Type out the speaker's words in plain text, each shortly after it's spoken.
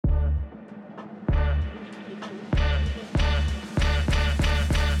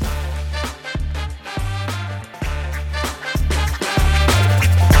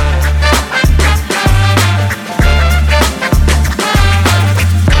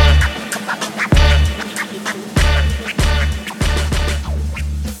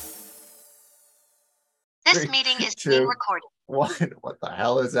Two, one. What the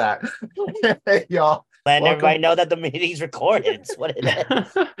hell is that? Hey, y'all. Letting everybody know that the meeting's recorded. It's what it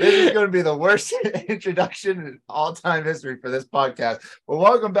is. This is going to be the worst introduction in all-time history for this podcast. Well,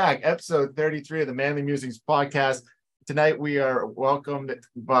 welcome back. Episode 33 of the Manly Musings podcast. Tonight, we are welcomed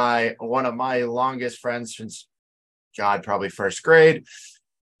by one of my longest friends since, God, probably first grade.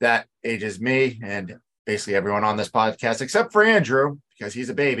 That ages me and basically everyone on this podcast, except for Andrew, because he's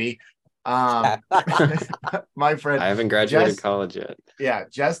a baby. My friend. I haven't graduated college yet. Yeah,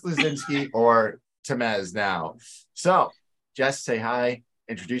 Jess Luscinski or Tamez now. So, Jess, say hi,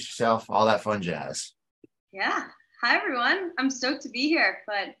 introduce yourself, all that fun jazz. Yeah. Hi, everyone. I'm stoked to be here.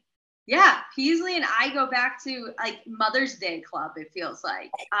 But yeah, Peasley and I go back to like Mother's Day Club, it feels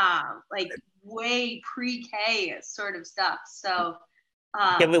like way pre-K sort of stuff. So,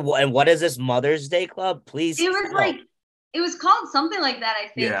 and what is this Mother's Day Club? Please. It was called something like that, I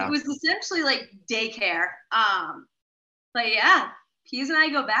think. Yeah. It was essentially like daycare. But yeah, Peas and I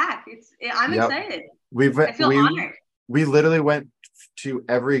go back. I'm excited. I feel honored. We literally went to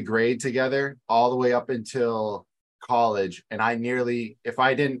every grade together all the way up until college. And if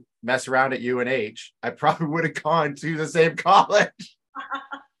I didn't mess around at UNH, I probably would have gone to the same college.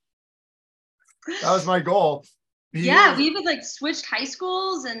 That was my goal. Yeah, we even like switched high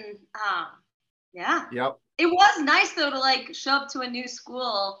schools and yeah. Yep. It was nice though to like show up to a new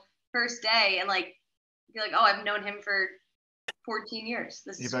school first day and like be like, oh, I've known him for 14 years.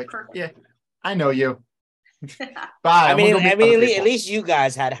 This is perfect. Yeah, I know you. Bye. I mean, at least you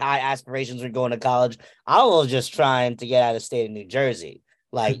guys had high aspirations when going to college. I was just trying to get out of the state of New Jersey.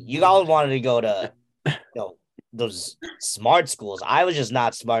 Like you all wanted to go to, those smart schools. I was just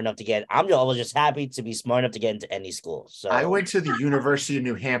not smart enough to get. I was just happy to be smart enough to get into any school. So I went to the University of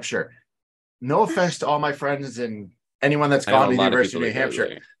New Hampshire. No offense to all my friends and anyone that's gone to the University of New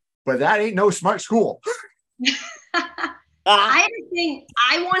Hampshire, but that ain't no smart school. I had a thing.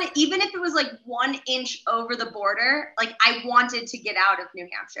 I wanted, even if it was like 1 inch over the border, like I wanted to get out of New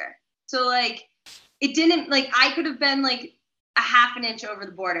Hampshire. So like it didn't, like I could have been like a half an inch over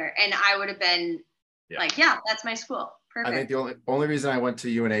the border and I would have been like, yeah, that's my school. Perfect. I think the only reason I went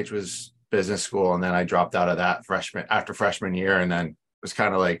to UNH was business school. And then I dropped out of that after freshman year and then was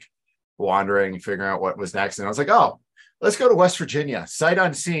kind of like wandering, figuring out what was next. And I was like, oh, let's go to West Virginia, sight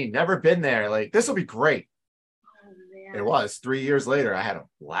unseen, never been there. Like, this will be great. Oh, it was 3 years later. I had a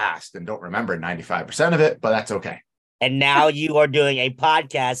blast and don't remember 95% of it, but that's okay. And now you are doing a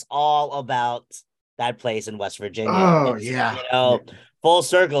podcast all about that place in West Virginia. Oh, yeah. Full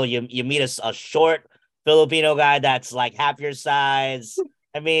circle. You meet a short Filipino guy that's like half your size.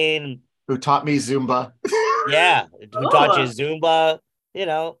 I mean, who taught me Zumba. Yeah. Who taught you Zumba,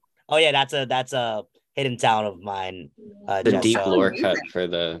 Oh yeah, that's a hidden talent of mine. The deep lore cut for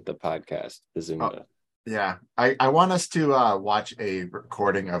the podcast, the Zumba. Yeah, I want us to watch a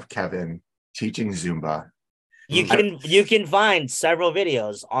recording of Kevin teaching Zumba. You can find several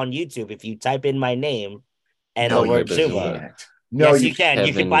videos on YouTube if you type in my name and the word Zumba. No, yes, you can. Kevin,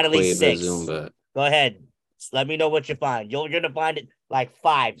 you can find at least 6. Zumba. Go ahead. Let me know what you find. You're gonna find it like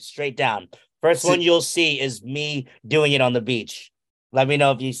 5 straight down. First one you'll see is me doing it on the beach. Let me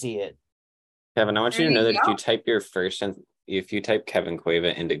know if you see it. Kevin, I want you to know that if you type Kevin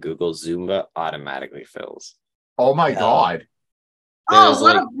Cueva into Google, Zumba automatically fills. Oh my God.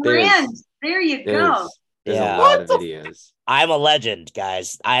 What a brand. There you go. There's a lot of videos. I'm a legend,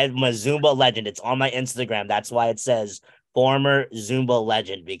 guys. I'm a Zumba legend. It's on my Instagram. That's why it says former Zumba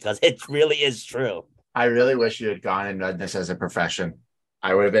legend, because it really is true. I really wish you had gone and done this as a profession.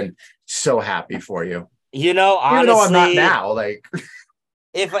 I would have been so happy for you. Honestly, even though I'm not now, like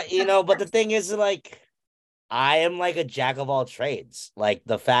but the thing is, like, I am like a jack of all trades. Like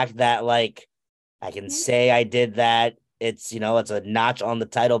the fact that like I can say I did that, it's it's a notch on the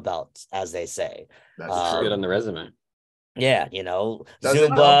title belt, as they say. That's good on the resume. Yeah,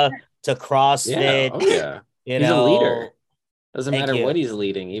 Zumba to CrossFit. He's a leader. Doesn't matter what he's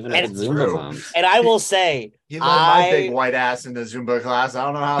leading, even if it's Zumba moms. And I will say, he led my big white ass in the Zumba class. I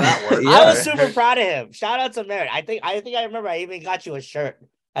don't know how that works. I was super proud of him. Shout out to Merritt. I think I remember I even got you a shirt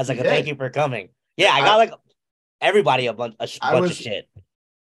as like a thank you for coming. Yeah, I got like everybody a bunch of shit.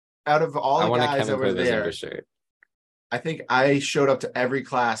 Out of all the guys that were there, I think I showed up to every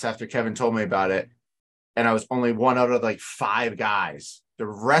class after Kevin told me about it, and I was only one out of like 5 guys. The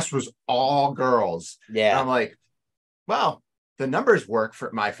rest was all girls. Yeah, and I'm like, well, the numbers work for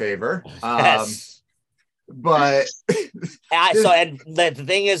my favor. Yes. But and the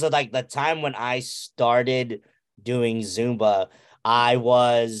thing is, like the time when I started doing Zumba, that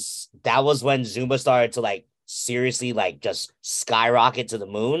was when Zumba started to like seriously like just skyrocket to the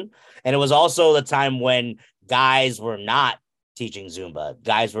moon. And it was also the time when guys were not teaching Zumba.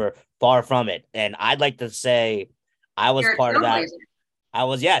 Guys were far from it. And I'd like to say I was part of that. I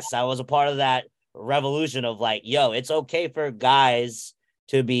was a part of that revolution of like, yo, it's okay for guys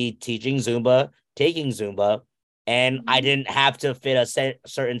to be teaching Zumba, taking Zumba, and I didn't have to fit a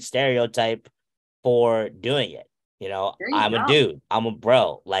certain stereotype for doing it. I'm a dude. I'm a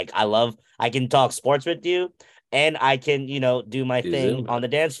bro. Like, I can talk sports with you, and I can, do my thing on the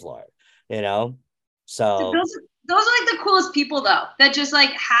dance floor, So those are like the coolest people though, that just like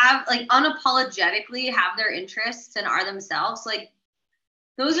have like unapologetically have their interests and are themselves. Like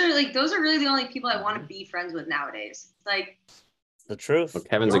those are really the only people I want to be friends with nowadays. Like the truth. Well,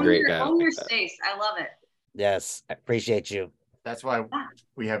 Kevin's a great guy. Own your space. I love it. Yes, I appreciate you. That's why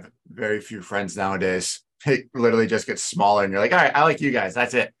we have very few friends nowadays. It literally just gets smaller, and you're like, all right, I like you guys.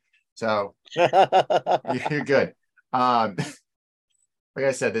 That's it. So you're good. Like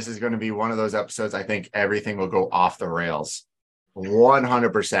I said, this is going to be one of those episodes. I think everything will go off the rails.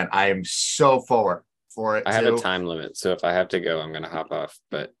 100%. I am so forward for it. I have a time limit, so if I have to go, I'm going to hop off.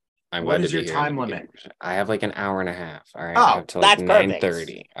 But I'm glad to be here. What is your time limit? I have like an hour and a half. All right. Oh, till that's like perfect.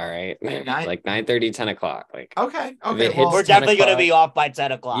 9:30. All right. Like 9:30, 10 o'clock. Like okay. Well, we're definitely going to be off by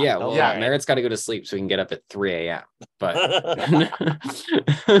 10 o'clock. Yeah. Well, yeah. Merritt's got to go to sleep so we can get up at 3 a.m. But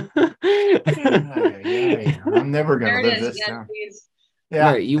I'm never going to live this down. Yeah.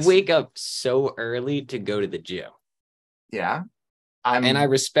 Merritt, you wake up so early to go to the gym. Yeah. And I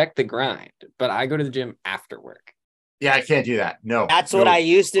respect the grind, but I go to the gym after work. Yeah, I can't do that. No. That's what I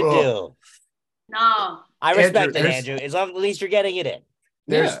used to do. No. I respect it, Andrew. As long at least you're getting it in.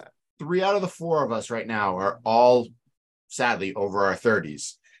 There's 3 out of the 4 of us right now are all sadly over our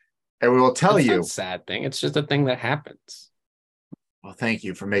 30s. And we will tell you. It's not a sad thing. It's just a thing that happens. Well, thank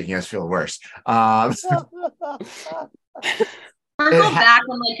you for making us feel worse. Circle back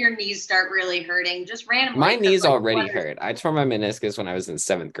when like your knees start really hurting, just randomly. My knees already hurt. I tore my meniscus when I was in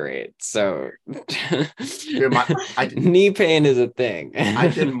 7th grade, so dude, knee pain is a thing. I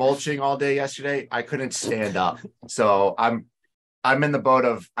did mulching all day yesterday. I couldn't stand up, so I'm in the boat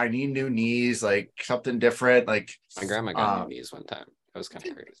of I need new knees, like something different. Like my grandma got new knees one time. That was kind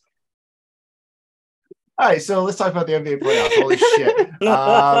of crazy. All right, so let's talk about the NBA playoffs. Holy shit.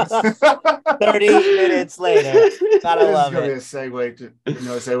 30 minutes later. Gotta love it. This is going to be a segue to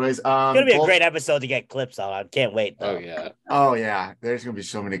segues. It's going to be a great episode to get clips on. I can't wait, though. Oh, yeah. There's going to be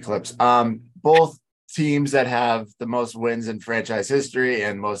so many clips. Both teams that have the most wins in franchise history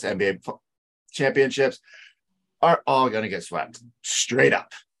and most NBA championships are all going to get swept. Straight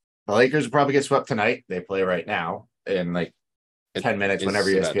up. The Lakers will probably get swept tonight. They play right now in like 10 minutes whenever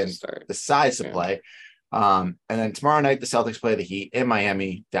ESPN decides to play. And then tomorrow night, the Celtics play the Heat in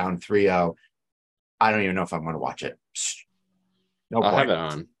Miami, down 3-0. I don't even know if I'm going to watch it. I'll have it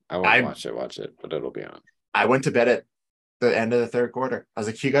on. I won't watch it, but it'll be on. I went to bed at the end of the 3rd quarter. I was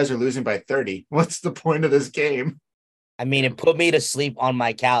like, you guys are losing by 30. What's the point of this game? I mean, it put me to sleep on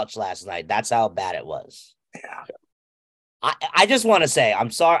my couch last night. That's how bad it was. Yeah. I just want to say,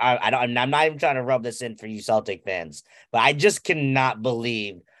 I'm sorry. I'm not even trying to rub this in for you Celtic fans, but I just cannot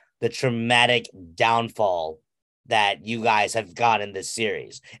believe the traumatic downfall that you guys have got in this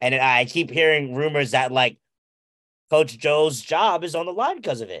series. And I keep hearing rumors that like Coach Joe's job is on the line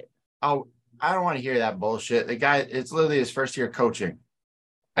because of it. Oh, I don't want to hear that bullshit. The guy, it's literally his first year coaching.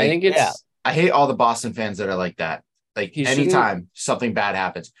 I think it's, I hate all the Boston fans that are like that. Like anytime something bad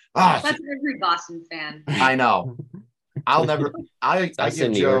happens. That's every Boston fan. I know. I'll never, I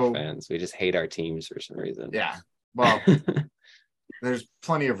give New York fans. We just hate our teams for some reason. Yeah. Well, there's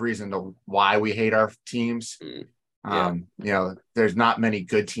plenty of reason to why we hate our teams. There's not many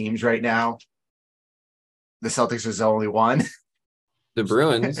good teams right now. The Celtics is the only one. The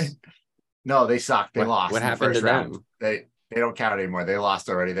Bruins. No, they suck. They lost. What happened to them? They don't count anymore. They lost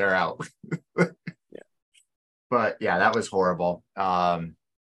already. They're out. But yeah, that was horrible.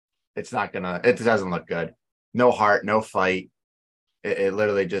 It doesn't look good. No heart, no fight. It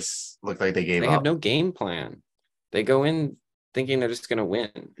literally just looked like they gave up. They have no game plan. They go in thinking they're just going to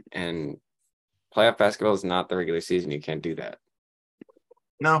win, and playoff basketball is not the regular season. You can't do that.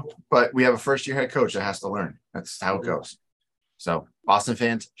 No, but we have a first-year head coach that has to learn. That's how it goes. So, Boston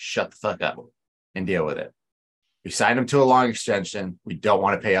fans, shut the fuck up and deal with it. We signed him to a long extension. We don't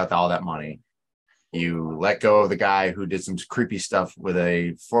want to pay out all that money. You let go of the guy who did some creepy stuff with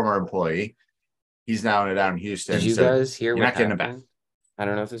a former employee. He's now down in Houston. Did you guys hear what happened? Back. I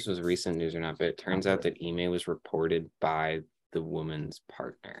don't know if this was recent news or not, but it turns out that Ime was reported by the woman's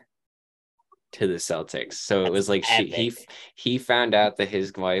partner to the Celtics. So it was like he found out that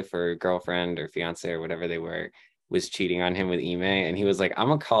his wife or girlfriend or fiance or whatever they were was cheating on him with Ime, and he was like, I'm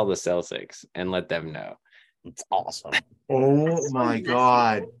gonna call the Celtics and let them know. It's awesome. Oh my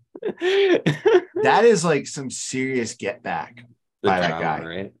God. That is like some serious get back by that guy.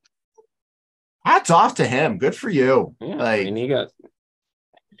 Right? Hats off to him. Good for you. Yeah, like, I mean,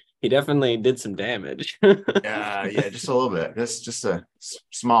 he definitely did some damage. yeah, just a little bit. Just a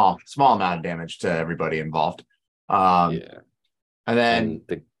small amount of damage to everybody involved. And then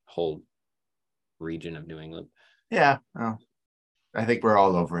the whole region of New England. Yeah, well, I think we're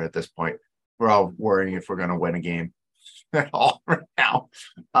all over it at this point. We're all worrying if we're going to win a game at all right now.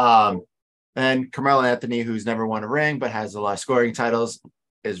 And Carmelo Anthony, who's never won a ring but has a lot of scoring titles,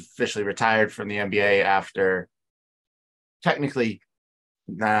 is officially retired from the NBA after technically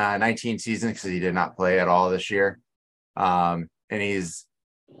 19 seasons because he did not play at all this year. And he's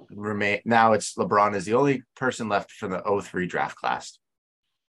now it's LeBron is the only person left from the 03 draft class.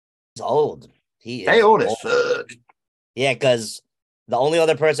 He's old. He is old as fuck. Yeah, because the only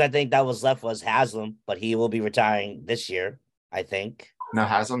other person I think that was left was Haslam, but he will be retiring this year, I think. No,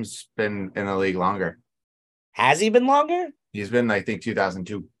 Haslam's been in the league longer. Has he been longer? He's been, I think,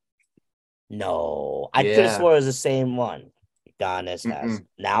 2002. No, I could have swore it was the same one. Giannis has.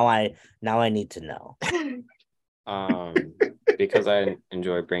 Now I need to know. Because I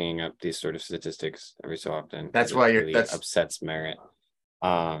enjoy bringing up these sort of statistics every so often. That's why really upsets Merritt.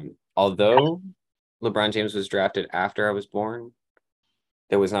 Although LeBron James was drafted after I was born,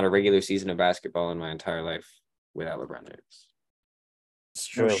 there was not a regular season of basketball in my entire life without LeBron James. It's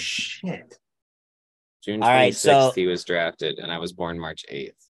true. Oh, shit. June 26th, he was drafted, and I was born March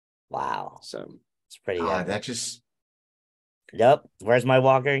 8th. Wow. So it's pretty that just... Yep. Where's my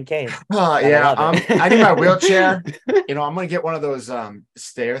walker and cane? I need my wheelchair. I'm going to get one of those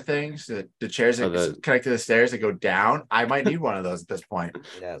stair things, the chairs that connect to the stairs that go down. I might need one of those at this point.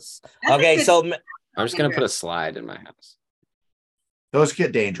 Yes. Okay, so... I'm just going to put a slide in my house. Those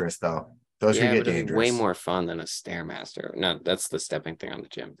get dangerous, though. Those can get dangerous. Way more fun than a Stairmaster. No, that's the stepping thing on the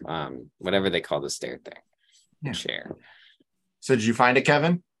gym. Whatever they call the stair thing. Yeah. Chair. So did you find it,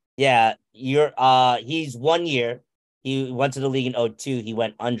 Kevin? Yeah, he's 1 year. He went to the league in 2002. He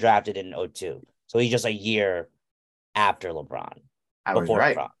went undrafted in 2002. So he's just a year after LeBron. I was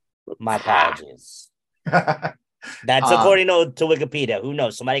right. LeBron. My apologies. That's according to Wikipedia. Who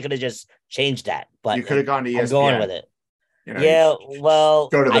knows? Somebody could have just changed that. But you could have gone to ESPN. I'm going with it.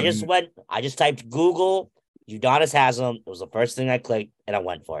 I just typed Google Udonis Haslam. It was the first thing I clicked, and I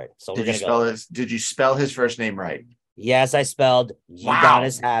went for it. So did you spell his first name right? Yes, I spelled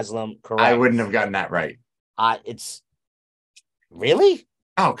Udonis Haslam correct. I wouldn't have gotten that right. It's really?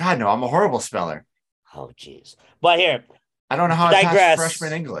 Oh God, no! I'm a horrible speller. Oh jeez. But here, I don't know how I passed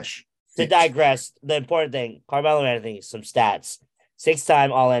freshman English. To digress, the important thing: Carmelo Anthony, some stats: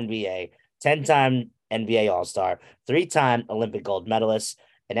 6-time All-NBA, 10-time NBA All-Star, 3-time Olympic gold medalist,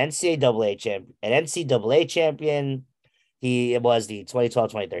 an NCAA champion. He was the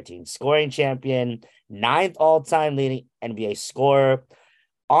 2012-2013 scoring champion, 9th all-time leading NBA scorer,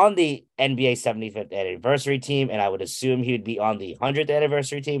 on the NBA 75th anniversary team, and I would assume he would be on the 100th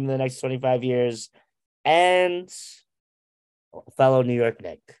anniversary team in the next 25 years, and fellow New York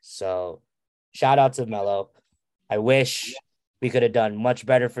Knick. So shout out to Melo. I wish we could have done much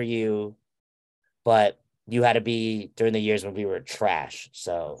better for you, but you had to be during the years when we were trash.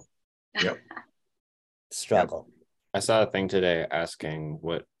 So struggle. I saw a thing today asking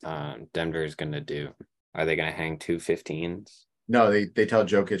what Denver is going to do. Are they going to hang 2 15s? No, they tell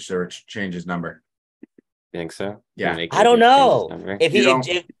Jokic to change his number. You think so? Yeah. I don't know. If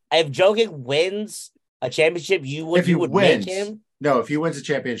Jokic wins a championship, you would make him? No, if he wins a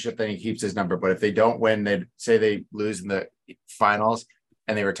championship, then he keeps his number. But if they don't win, they say they lose in the finals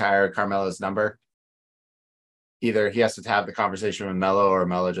and they retire Carmelo's number. Either he has to have the conversation with Melo, or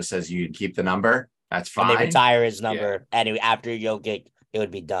Melo just says you keep the number. That's fine. And they retire his number, and after Jokic, it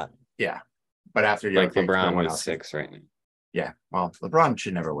would be done. Yeah, but after Jokic, like LeBron with 6 right now. Yeah, well, LeBron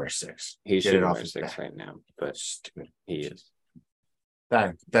should never wear 6. He should wear 6 right now, but stupid. He is.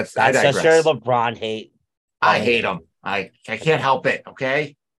 That's a sure LeBron hate. I hate him. I can't help it.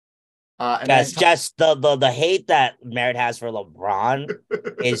 Okay. That's just the hate that Merritt has for LeBron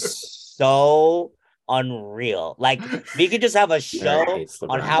is so unreal. Like, we could just have a show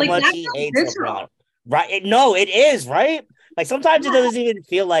on how much he hates LeBron. Right? No, it is, right? Like, sometimes it doesn't even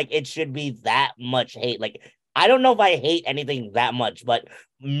feel like it should be that much hate. Like, I don't know if I hate anything that much, but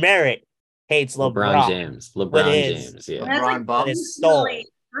Merritt hates LeBron James. Yeah. LeBron bum. He's really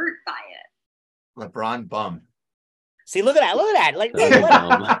hurt by it. LeBron bum. See, look at that. Like,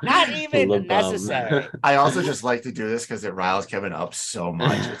 not even necessary. I also just like to do this because it riles Kevin up so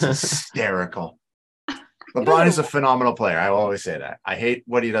much. It's hysterical. LeBron is a phenomenal player. I will always say that. I hate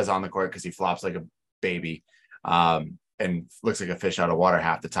what he does on the court because he flops like a baby, and looks like a fish out of water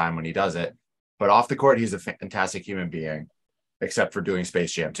half the time when he does it. But off the court, he's a fantastic human being, except for doing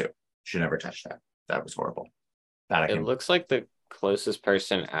Space Jam 2. Should never touch that. That was horrible. It looks like the closest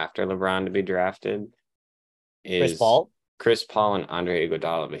person after LeBron to be drafted is Chris Paul and Andre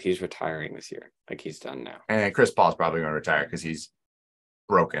Iguodala, but he's retiring this year. Like, he's done now. And Chris Paul's probably going to retire because he's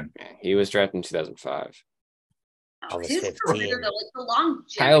broken. Yeah, he was drafted in 2005. I was 15.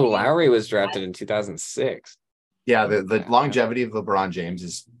 Kyle Lowry was drafted in 2006. Yeah, the longevity of LeBron James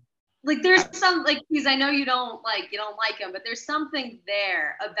is like, there's some, like, because I know you don't like him, but there's something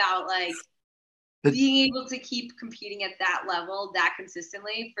there about like being able to keep competing at that level that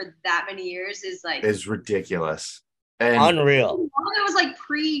consistently for that many years is ridiculous and unreal. It was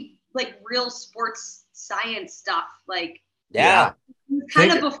like real sports science stuff. Like, yeah. It was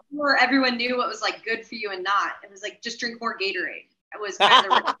kind of before everyone knew what was like good for you and not. It was like, just drink more Gatorade. It was kind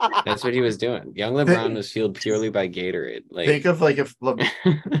of That's what he was doing. Young LeBron was fueled purely by Gatorade. Like, think of like if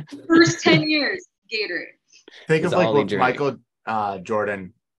first 10 years Gatorade. Think of like what Michael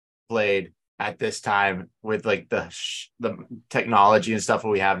Jordan played at this time with like the technology and stuff that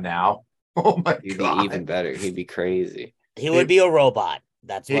we have now. Oh my God. He'd be even better. He'd be crazy. He would be a robot.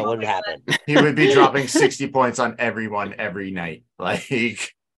 That's what would happen. He would be dropping 60 points on everyone every night.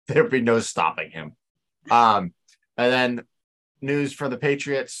 Like, there'd be no stopping him. And then news for the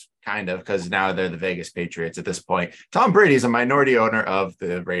Patriots, kind of, because now they're the Vegas Patriots at this point. Tom Brady is a minority owner of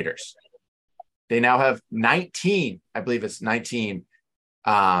the Raiders. They now have 19, I believe it's 19,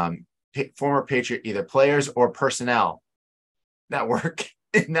 former Patriot, either players or personnel that work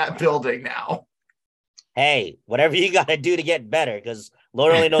in that building now. Hey, whatever you got to do to get better, because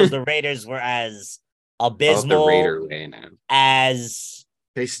Lord only knows the Raiders were as abysmal the Raider way now. As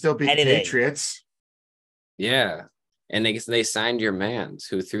they still beat the Patriots. Yeah. And they signed your mans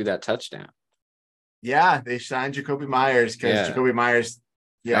who threw that touchdown. Yeah, they signed Jacoby Myers because Jacoby Myers.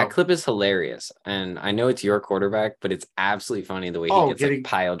 That clip is hilarious. And I know it's your quarterback, but it's absolutely funny the way he gets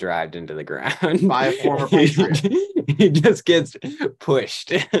pile drived into the ground by a former Patriot. He just gets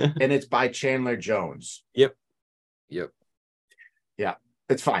pushed. And it's by Chandler Jones. Yep. Yeah,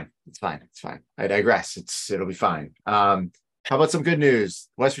 it's fine. I digress. It'll be fine. How about some good news?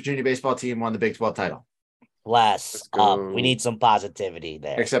 West Virginia baseball team won the Big 12 title. Bless up. We need some positivity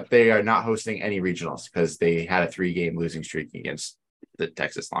there. Except they are not hosting any regionals because they had a 3-game losing streak against the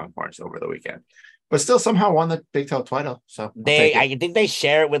Texas Longhorns over the weekend, but still somehow won the Big 12 title. So I think they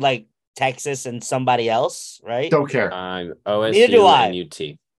share it with like Texas and somebody else, right? Don't care. OSU Neither do I. And UT.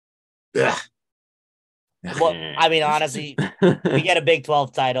 Yeah. Well, I mean, honestly, we get a Big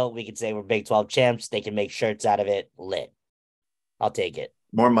 12 title. We can say we're Big 12 champs. They can make shirts out of it. Lit. I'll take it.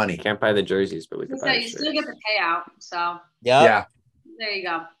 More money. Can't buy the jerseys, but we can buy the you still get the payout. So yeah, there you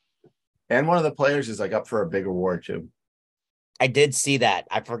go. And one of the players is like up for a big award too. I did see that.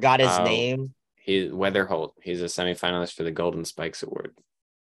 I forgot his name. He's Weatherholt. He's a semifinalist for the Golden Spikes Award.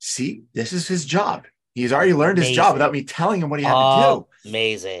 See, this is his job. He's already learned his job without me telling him what he had to do.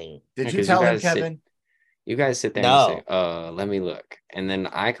 Amazing. Did you tell him, Kevin? You guys sit there and say, let me look. And then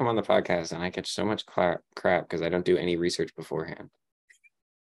I come on the podcast and I catch so much crap because I don't do any research beforehand.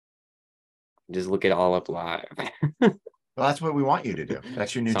 Just look it all up live. Well, that's what we want you to do.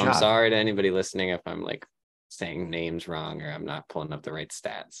 That's your new job. I'm sorry to anybody listening if I'm like saying names wrong or I'm not pulling up the right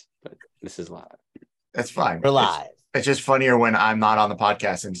stats, but this is live. That's fine. We're live. It's just funnier when I'm not on the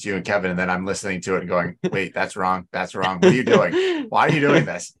podcast and it's you and Kevin, and then I'm listening to it and going, wait, that's wrong. That's wrong. What are you doing? Why are you doing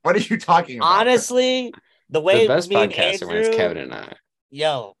this? What are you talking about? Honestly, the way the best podcast when it's Kevin and I.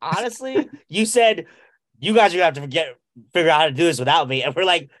 Yo, honestly, you said you guys are gonna have to figure out how to do this without me. And we're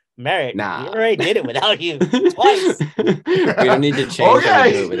like, Merritt, we already did it without you twice. We don't need to change how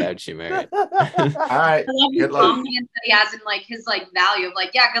to do it without you, Merritt. All right. I love good luck. That he has in like his like value of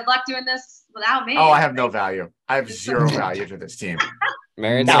like, yeah, good luck doing this without me. Oh, I have no value. I have zero value to this team.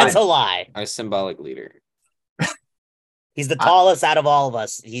 Merritt's that's a lie. Our symbolic leader. He's the tallest out of all of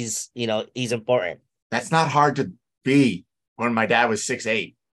us. He's important. That's not hard to be when my dad was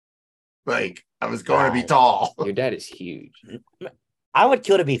 6'8". Like, I was going to be tall. Your dad is huge. I would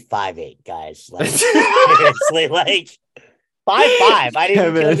kill to be 5'8", guys. Like, seriously, like 5'5". I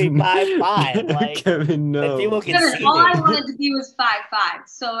didn't kill to be 5'5". Like, Kevin, no. People can see all I wanted to be was 5'5".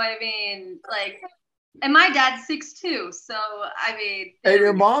 So I mean, like, and my dad's 6'2". So I mean, and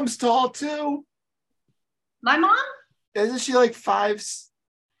your mom's tall too. My mom? Isn't she like 5?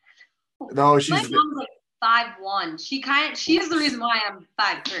 No, she's. My mom's like 5'1". She is the reason why I'm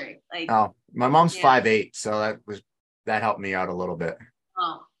 5'3". Like, oh, my mom's 5'8", so that helped me out a little bit.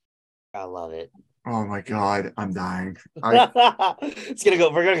 Oh, I love it. Oh my God, I'm dying. We're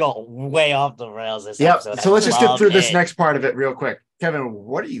gonna go way off the rails this episode. So let's just get through this next part of it real quick. Kevin,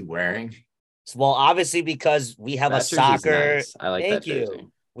 what are you wearing? Well, obviously because we have a soccer. Nice. I like that jersey.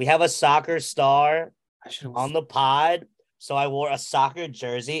 We have a soccer star on the pod. So I wore a soccer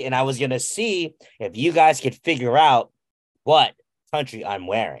jersey, and I was gonna see if you guys could figure out what country I'm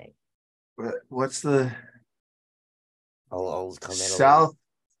wearing. What's the I'll come in South?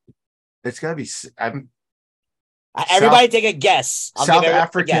 It's gotta be. Everybody take a guess. South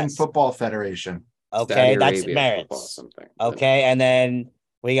African Football Federation. Okay, that's Merritt. Okay, and then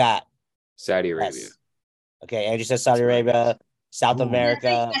we got Saudi Arabia. Yes. Okay, Andrew says Saudi Arabia, South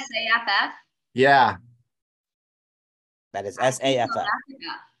America. SAFF. Yeah, that is SAFF.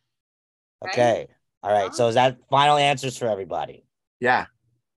 Okay, all right. So is that final answers for everybody? Yeah.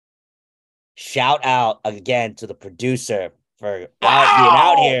 Shout out again to the producer for being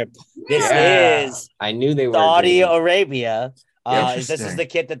out here. This is I knew they were Saudi Arabia. This is the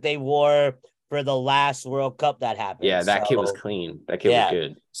kit that they wore for the last World Cup that happened. Yeah, that kit was clean. That kit was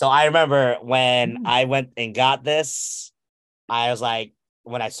good. So I remember when I went and got this, I was like,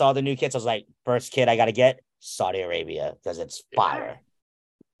 when I saw the new kits, I was like, first kit I got to get Saudi Arabia because it's fire.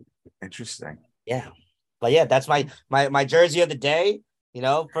 Interesting. Yeah. But yeah, that's my jersey of the day. You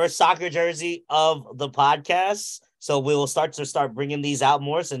know, first soccer jersey of the podcast. So we will start bringing these out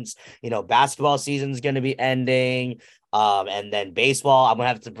more since, you know, basketball season is going to be ending. And then baseball, I'm going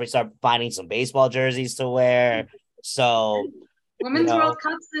to have to start finding some baseball jerseys to wear. So Women's World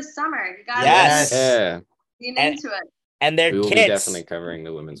Cups this summer. You got to get into it. And their kits. We will be definitely covering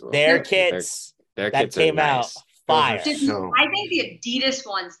the Women's World Cup. Their kits that came out fire. I think the Adidas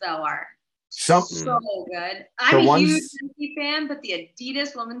ones, though, are so good. I'm a huge Nike fan, but the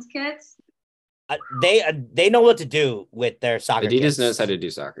Adidas women's kits. They know what to do with their soccer Adidas kits. knows how to do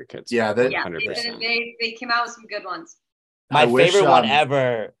soccer kits. Yeah, 100%. They came out with some good ones. My favorite one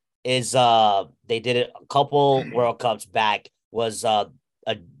ever is they did it a couple World Cups back was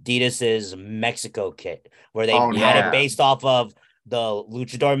Adidas's Mexico kit where they had it based off of the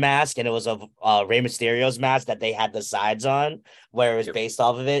luchador mask, and it was of Rey Mysterio's mask that they had the sides on where it was based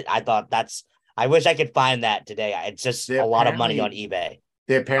off of it. I thought I wish I could find that today. It's just a lot of money on eBay.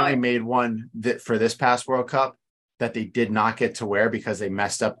 They apparently made one that for this past World Cup that they did not get to wear because they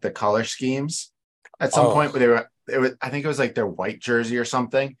messed up the color schemes at some point. Where I think it was like their white jersey or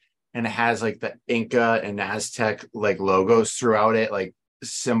something, and it has like the Inca and Aztec like logos throughout it, like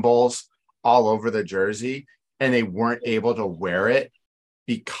symbols all over the jersey, and they weren't able to wear it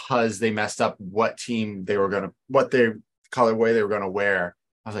because they messed up what team they were what their colorway they were gonna wear.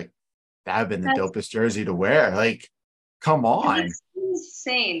 I was like, that would have been the dopest jersey to wear. Like, come on. That's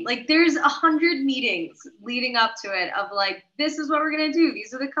insane. Like, there's 100 meetings leading up to it of like, this is what we're gonna do.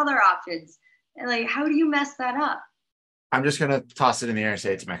 These are the color options. And like, how do you mess that up? I'm just gonna toss it in the air and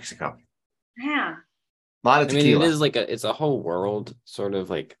say it's Mexico. Yeah. A lot of tequila. It is like it's a whole world sort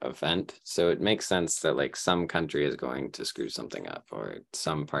of like event. So it makes sense that like some country is going to screw something up or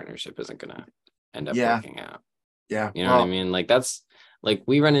some partnership isn't gonna end up working out. Yeah. You know what I mean? Like that's like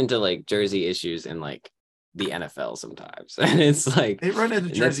we run into like jersey issues in like the NFL sometimes. And it's like they run into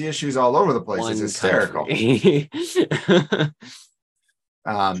jersey issues all over the place. It's hysterical.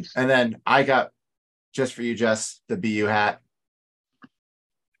 And then I got just for you, Jess, the BU hat.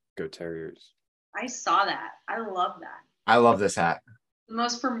 Go Terriers. I saw that. I love that. I love this hat. The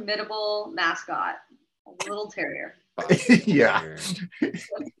most formidable mascot, a little terrier. Yeah.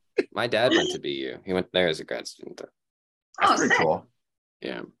 My dad went to BU. He went there as a grad student. Though. That's pretty cool.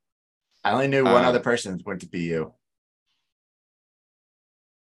 Yeah. I only knew one other person who went to BU.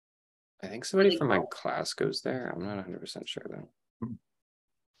 I think somebody from my class goes there. I'm not 100% sure though.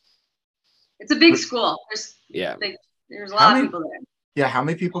 It's a big school. There's a lot of people there. Yeah, how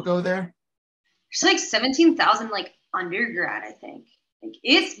many people go there? There's like 17,000 like undergrad, I think. Like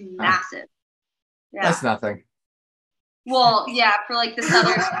it's massive. Yeah. That's nothing. Well, yeah, for like the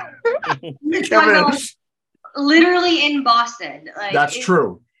southern literally in Boston. Like that's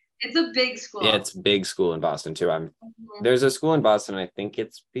true. It's a big school. Yeah, it's a big school in Boston too. There's a school in Boston, I think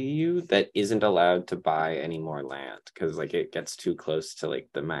it's BU, that isn't allowed to buy any more land because like it gets too close to like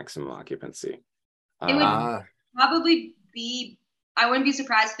the maximum occupancy. It would probably be, I wouldn't be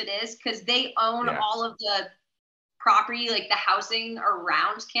surprised if it is because they own all of the property, like the housing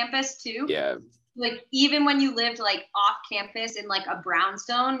around campus too. Yeah. Like even when you lived like off campus in like a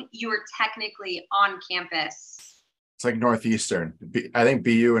brownstone, you were technically on campus. It's like Northeastern. I think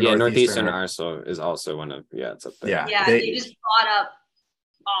BU and Northeastern is also one of it's up there. Yeah, they just bought up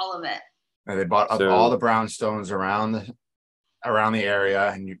all of it. And they bought up all the brownstones around around the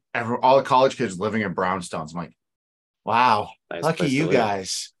area, and all the college kids living in brownstones. I'm like, wow, nice lucky you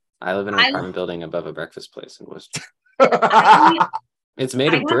guys. I live in an apartment building above a breakfast place in Worcester. It's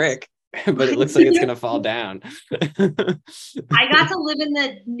made of brick, but it looks like it's gonna fall down. I got to live in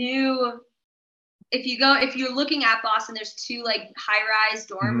the new. If you're looking at Boston, there's two like high-rise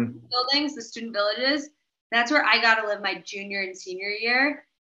dorm buildings, the student villages. That's where I got to live my junior and senior year.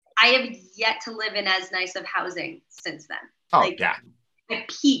 I have yet to live in as nice of housing since then. Oh, yeah. I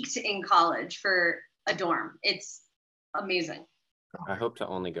peaked in college for a dorm. It's amazing. I hope to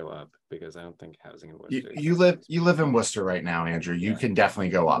only go up because I don't think housing in Worcester. You live in Worcester right now, Andrew. You can definitely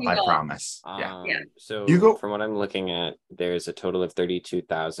go up. I promise. Yeah. So from what I'm looking at, there's a total of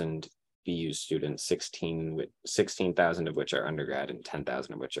 32,000 BU students, 16,000 of which are undergrad and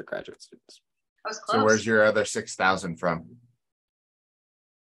 10,000 of which are graduate students. That was close. So where's your other 6,000 from?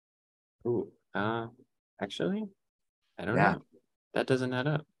 Ooh, actually, I don't know. That doesn't add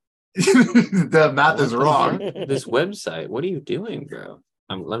up. The math is wrong. This website. What are you doing, bro?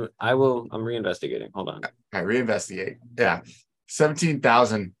 I'm reinvestigating. Hold on. Okay, reinvestigate. Yeah,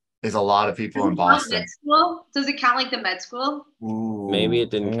 17,000 is a lot of people in Boston. Med school? Does it count like the med school? Ooh. Maybe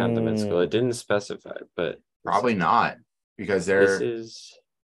it didn't count the med school. It didn't specify, but probably not because they're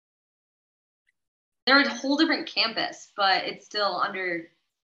a whole different campus, but it's still under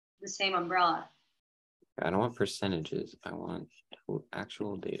the same umbrella. I don't want percentages. I want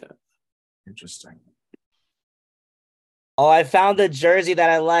actual data. Interesting. Oh, I found the jersey that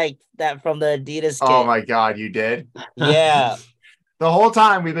I liked, that from the Adidas kit. Oh my God, you did? Yeah. The whole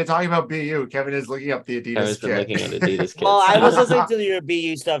time we've been talking about BU, Kevin is looking up the Adidas kit. Looking at Adidas kits. Well, I was listening to your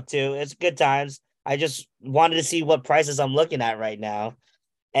BU stuff too. It's good times. I just wanted to see what prices I'm looking at right now.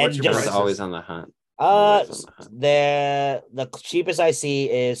 And just always on the hunt. The cheapest I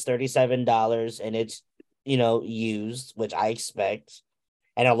see is $37, and it's used, which I expect.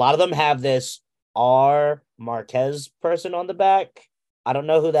 And a lot of them have this R. Marquez person on the back. I don't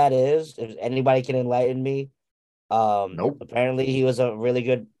know who that is. If anybody can enlighten me. Nope. Apparently he was a really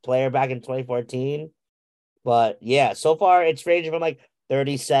good player back in 2014. But yeah, so far it's ranging from like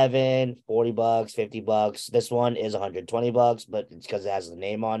 $37, $40, $50. This one is $120, but it's because it has the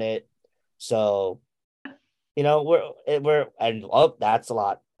name on it. So, we're that's a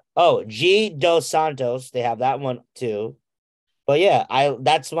lot. Oh, G Dos Santos, they have that one too. But yeah,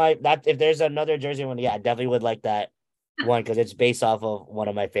 if there's another jersey one, I definitely would like that one because it's based off of one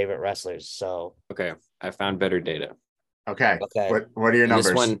of my favorite wrestlers. So okay, I found better data. Okay. What are your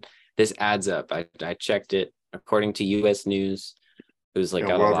numbers? This adds up. I checked it according to U.S. News. It was like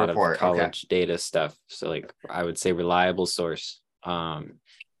got a lot of college data stuff. So like I would say reliable source.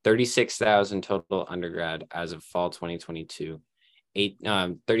 36,000 total undergrad as of fall 2022.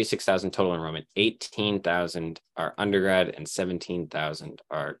 36,000 total enrollment. 18,000 are undergrad and 17,000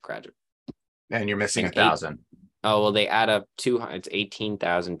 are graduate. And you're missing 1,000. Oh well, they add up it's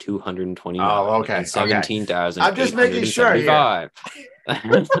 18,229. Oh, okay. 17,000. I'm just making sure. Yeah.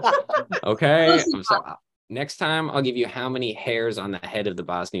 Okay. I'm sorry. Next time, I'll give you how many hairs on the head of the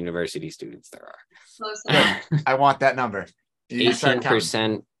Boston University students there are. I want that number.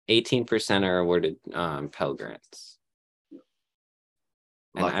 18%. 18% are awarded Pell Grants.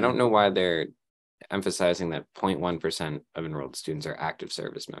 And I don't know why they're emphasizing that 0.1% of enrolled students are active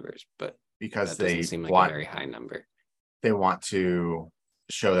service members, but because that doesn't seem like a very high number. They want to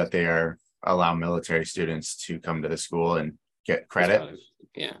show that they allow military students to come to the school and get credit.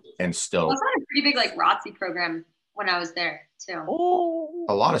 And still, well, it's not a pretty big like ROTC program when I was there too. Oh,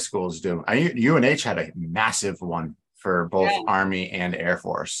 a lot of schools do. UNH had a massive one for both Army and Air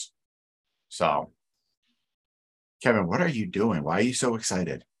Force. So, Kevin, what are you doing? Why are you so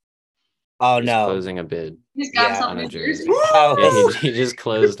excited? Oh, no. Closing a bid. He's got something on a jersey. Yeah, he just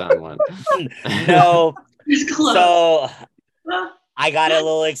closed on one. No. He's closed. So I got a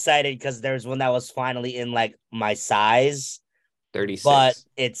little excited because there's one that was finally in like my size. 36. But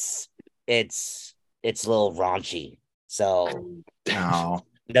it's a little raunchy. So no.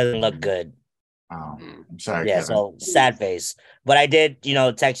 It doesn't look good. Oh, I'm sorry. Yeah, Kevin. so sad face. But I did,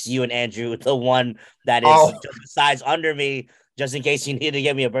 text you and Andrew the one that is just the size under me, just in case you need to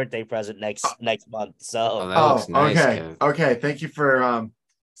give me a birthday present next month. So that looks nice, okay. Kev. Okay. Thank you for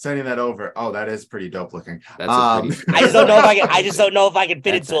sending that over. Oh, that is pretty dope looking. That's I just don't know if I can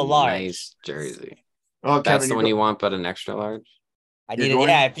fit into a large. Nice jersey. Oh, that's the one you want, but an extra large. I need it.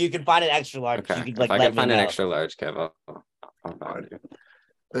 Yeah, if you can find an extra large, okay. You can if I can find an extra large, Kev, I'll find it.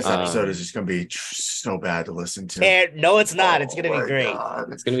 This episode is just going to be so bad to listen to. No, it's not. It's going to be great.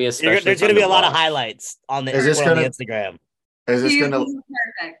 God. It's going to be there's going to be a lot of highlights on the Instagram. Is this going to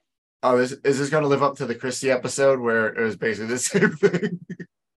perfect? Oh, is this going to live up to the Christie episode where it was basically the same thing?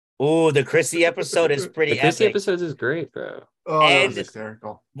 Oh, the Christie episode is pretty epic. The Christie episode is great, bro. Oh, that was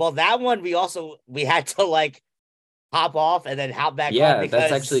hysterical. Well, that one we had to like hop off and then hop back on. Yeah,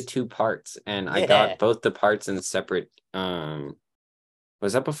 that's actually 2 parts, and I got both the parts in separate.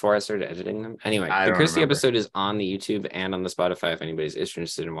 Was that before I started editing them? Anyway, the Christie episode is on the YouTube and on the Spotify if anybody's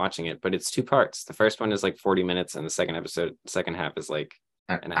interested in watching it. But it's 2 parts. The first one is like 40 minutes, and the second half is like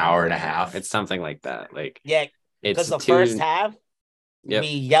an hour and a half. It's something like that. Like because the first half, we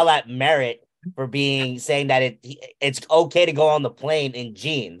yell at Merritt for saying that it's okay to go on the plane in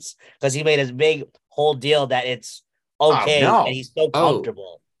jeans because he made his big whole deal that it's okay and he's so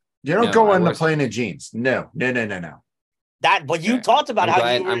comfortable. You don't go on the plane in jeans. No. But you talked about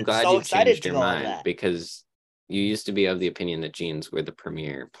I'm glad you changed your mind because you used to be of the opinion that jeans were the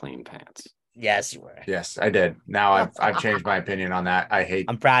premier plane pants. Yes, you were. Yes, I did. Now I've changed my opinion on that.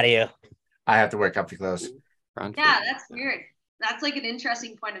 I'm proud of you. I have to wear comfy clothes. Yeah, that's weird. That's like an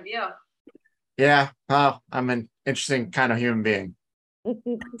interesting point of view. Yeah, well, I'm an interesting kind of human being.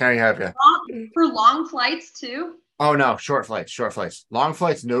 Can I have you? For long flights too? Oh no, short flights. Long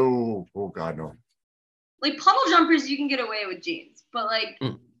flights, no. Oh God, no. Like puddle jumpers, you can get away with jeans, but like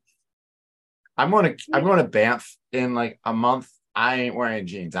I'm going to Banff in like a month. I ain't wearing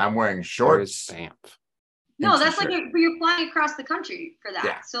jeans. I'm wearing shorts. Banff. No, that's like you're flying across the country for that.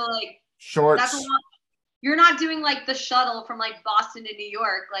 Yeah. So like shorts. That's a lot. You're not doing like the shuttle from like Boston to New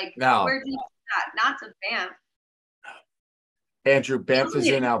York. Like where do you do that? Not to Banff. Andrew, Banff is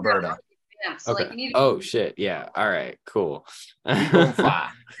in Alberta. So okay. Like you need to shit. Yeah. All right. Cool. I'm going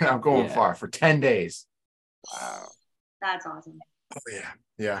far. I'm going far for 10 days. Wow. That's awesome. Oh yeah.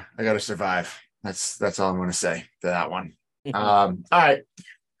 Yeah. I gotta survive. That's all I'm gonna say to that one. All right.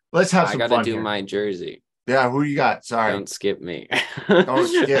 Let's have some fun. I gotta do my jersey. Yeah, who you got? Sorry. Don't skip me. Don't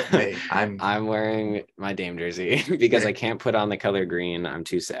skip me. I'm wearing my Dame jersey because I can't put on the color green. I'm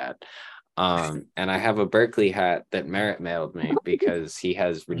too sad. And I have a Berkeley hat that Merritt mailed me because he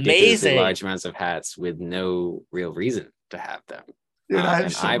has ridiculously large amounts of hats with no real reason to have them. Dude, I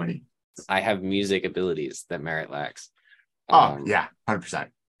have so many. I have music abilities that Merritt lacks. Yeah, 100%.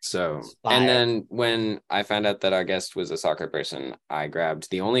 So, and then when I found out that our guest was a soccer person, I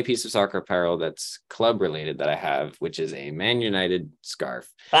grabbed the only piece of soccer apparel that's club related that I have, which is a Man United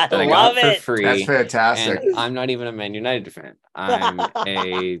scarf that I got for free. That's fantastic. And I'm not even a Man United fan. I'm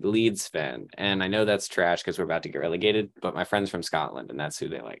a Leeds fan. And I know that's trash because we're about to get relegated, but my friend's from Scotland and that's who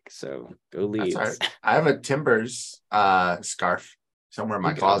they like. So go Leeds. Right. I have a Timbers scarf somewhere in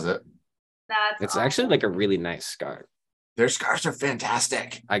my closet. It's actually like a really nice scarf. Their scarves are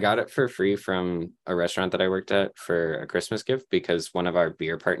fantastic. I got it for free from a restaurant that I worked at for a Christmas gift because one of our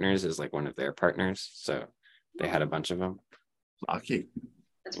beer partners is like one of their partners. So they had a bunch of them. Lucky.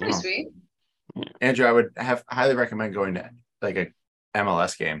 That's pretty sweet. Yeah. Andrew, I would highly recommend going to like a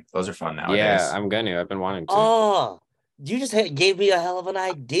MLS game. Those are fun nowadays. Yeah, I'm going to. I've been wanting to. Oh, you just gave me a hell of an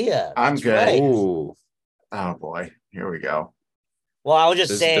idea. I'm good. Right. Ooh. Oh boy. Here we go. Well, I was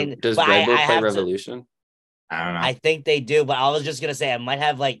just saying. Does Red Bull play Revolution? I don't know. I think they do, but I was just gonna say I might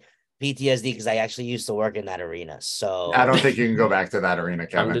have like PTSD because I actually used to work in that arena. So I don't think you can go back to that arena,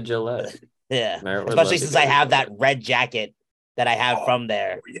 Kevin. Come to Gillette. Yeah, especially since I have that red jacket that I have from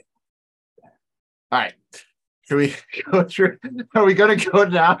there. Yeah. All right. Should we go through? Are we going to go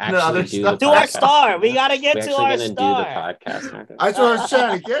down to other stuff? To our star. We got to get to our star. Do the podcast. That's what I was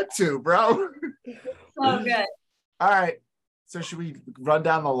trying to get to, bro. So good. All right. So should we run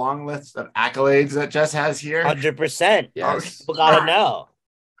down the long list of accolades that Jess has here? 100%. Yes. People gotta know.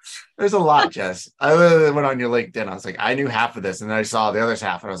 There's a lot, Jess. I literally went on your LinkedIn. I was like, I knew half of this, and then I saw the other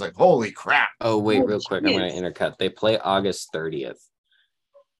half, and I was like, holy crap. Oh, wait, real quick. I'm going to intercut. They play August 30th.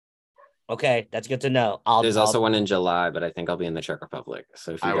 Okay, that's good to know. There's also one in July, but I think I'll be in the Czech Republic.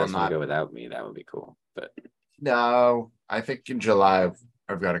 So if you guys want to go without me, that would be cool. But no, I think in July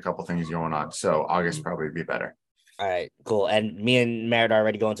I've got a couple things going on, so August probably be better. All right, cool. And me and Merritt are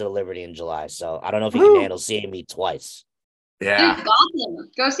already going to the Liberty in July, so I don't know if you can handle seeing me twice. Yeah. Dude, Gotham.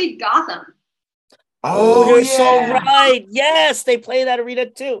 Go see Gotham. Oh, you're so right. Yes, they play that arena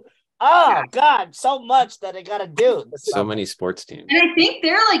too. Oh, God, so much that I got to do. So many sports teams. And I think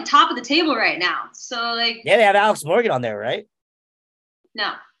they're like top of the table right now. So like. Yeah, they have Alex Morgan on there, right?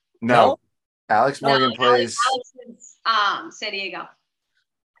 No. Alex Morgan plays. Alex is San Diego.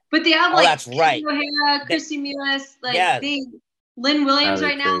 But they have like that's right. O'Hara, Christy Mullis, like Lynn Williams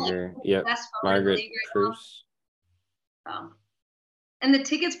right now, like best Margaret Cruz. And the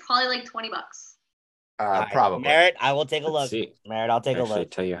ticket's probably like $20. Probably. Merritt, I will take a look. Merritt, I'll take a look.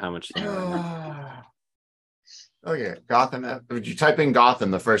 Tell you how much. Okay, Gotham. If you type in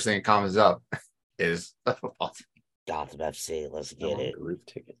Gotham, the first thing that comes up is a football team. Gotham FC. Let's get it. Group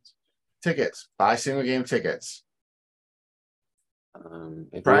tickets. Tickets. Buy single game tickets.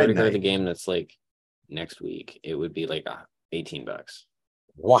 If we were to go to the game that's like next week, it would be like $18.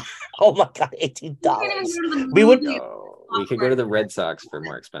 Wow! Oh my God, $18. We would. We could go to the Red Sox for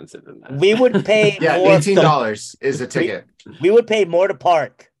more expensive than that. We would pay more. $18 is a ticket. We would pay more to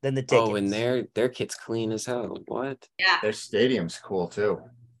park than the tickets. Oh, and their kit's clean as hell. What? Yeah. Their stadium's cool too.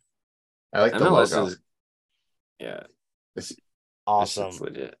 I like the logo. It's awesome. It's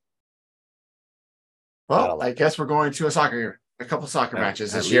legit. Well, I guess we're going to a couple soccer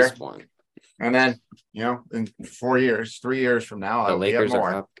matches this year. One. And then, in 3 years from now, the Lakers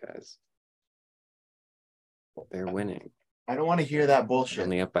are up, guys. They're winning. I don't want to hear that bullshit.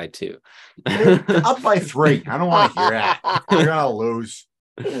 Only up by 2. Up by 3. I don't want to hear that. You're gonna lose.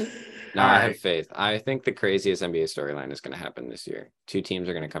 No, I have faith. I think the craziest NBA storyline is going to happen this year. 2 teams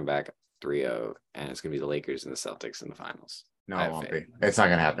are going to come back 3-0, and it's going to be the Lakers and the Celtics in the finals. No, it won't be. It's not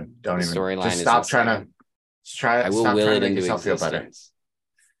going to happen. Don't the even. Storyline Just is stop insane. trying to. Try. I will stop will trying it to make into yourself feel better. existence.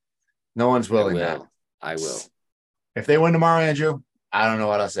 No one's willing that. I will. If they win tomorrow, Andrew, I don't know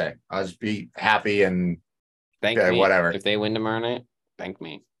what I'll say. I'll just be happy and thank me. Whatever. If they win tomorrow night, thank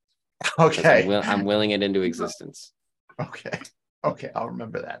me. Okay. I'm willing it into existence. Okay. I'll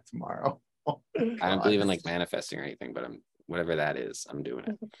remember that tomorrow. I don't believe in like manifesting or anything, but whatever that is, I'm doing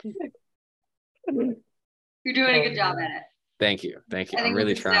it. You're doing a good job at it. Thank you. I think I'm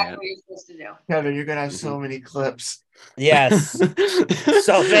really trying. Exactly what you're supposed to do. Kevin, you're gonna have so many clips. Yes.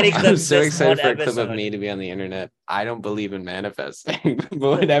 So many clips. I'm so excited for a clip of me to be on the internet. I don't believe in manifesting,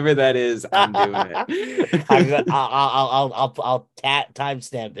 but whatever that is, I'm doing it. I'll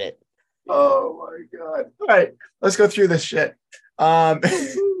timestamp it. Oh my God. All right, let's go through this shit.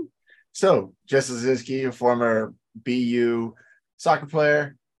 So Jess Luscinski, a former BU soccer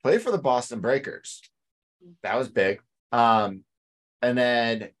player, played for the Boston Breakers. That was big. And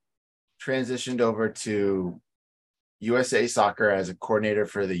then transitioned over to USA Soccer as a coordinator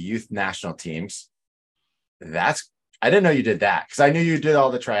for the youth national teams. I didn't know you did that, because I knew you did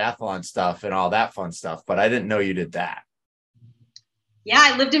all the triathlon stuff and all that fun stuff, but I didn't know you did that. Yeah,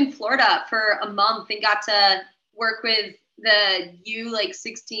 I lived in Florida for a month and got to work with the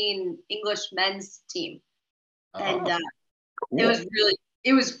U16 English men's team. And cool.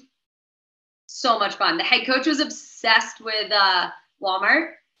 It was so much fun. The head coach was obsessed with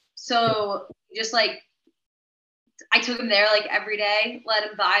Walmart. So just I took him there every day, let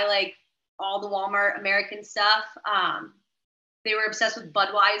him buy all the Walmart American stuff. They were obsessed with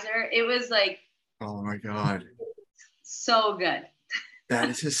Budweiser. It was oh my God. So good. That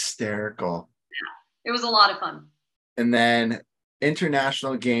is hysterical. Yeah, it was a lot of fun. And then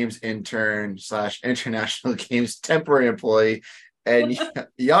international games intern / international games temporary employee and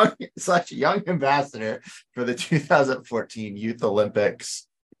young ambassador for the 2014 Youth Olympics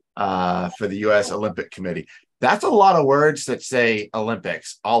for the U.S. Olympic Committee. That's a lot of words that say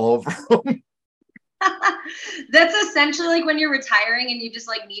Olympics all over them. That's essentially when you're retiring and you just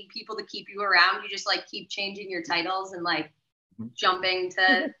need people to keep you around. You just keep changing your titles and jumping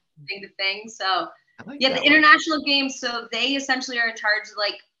to thing to thing. So the international games. So they essentially are in charge of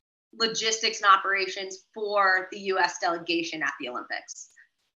logistics and operations for the U.S. delegation at the Olympics.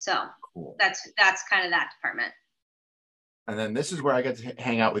 So cool. That's kind of that department. And then this is where I got to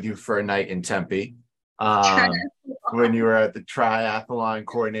hang out with you for a night in Tempe. When you were at the triathlon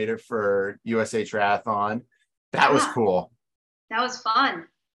coordinator for USA Triathlon. That was cool. That was fun.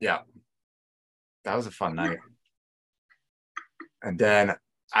 Yeah. That was a fun night. And then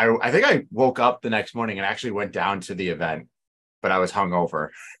I think I woke up the next morning and actually went down to the event, but I was hungover.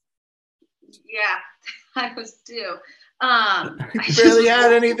 Yeah, I was too. You barely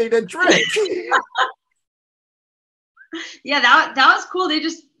had anything to drink. Yeah, that was cool. That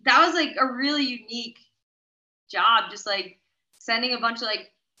was a really unique job, just sending a bunch of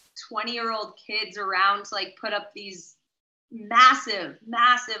 20-year-old kids around to put up these massive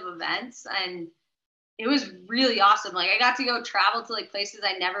events, and it was really awesome. I got to go travel to places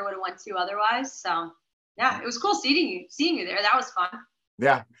I never would have went to otherwise. So yeah, it was cool seeing you there. That was fun.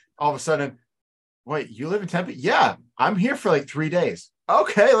 Yeah. All of a sudden, wait, you live in Tempe? Yeah, I'm here for 3 days.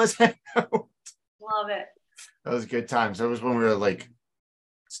 Okay, let's hang out. Love it. That was good times. That was when we were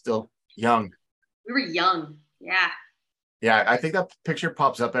still young. We were young. Yeah. Yeah, I think that picture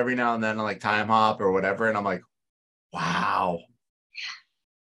pops up every now and then on Time Hop or whatever, and I'm like, wow.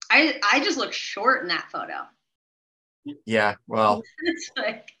 I just look short in that photo. Yeah, well,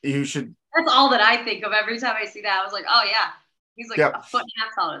 you should. That's all that I think of every time I see that. I was like, oh yeah, he's a foot and a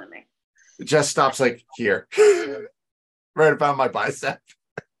half taller than me. Jess stops like here, right about my bicep.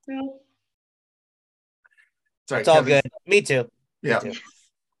 Sorry, it's all good. Me too. Yeah. Me too.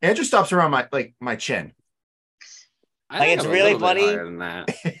 Andrew stops around my chin. Like it's really funny.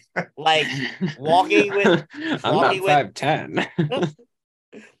 Like walking with I'm not 5'10".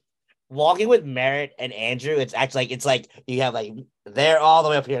 Walking with Merritt and Andrew, it's actually like it's like you have like they're all the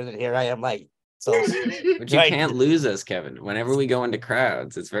way up here, and here I am like so. But you can't lose us, Kevin. Whenever we go into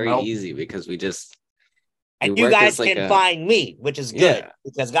crowds, it's very easy because we just. And you guys can find me, which is good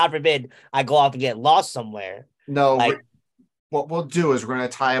because God forbid I go off and get lost somewhere. No, like, what we'll do is we're going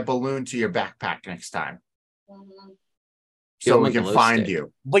to tie a balloon to your backpack next time. So we can find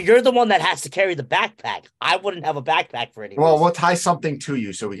you. But you're the one that has to carry the backpack. I wouldn't have a backpack for anyone. Well, we'll tie something to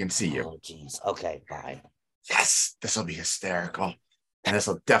you so we can see you. Oh, jeez. Okay, fine. Yes, this will be hysterical. And this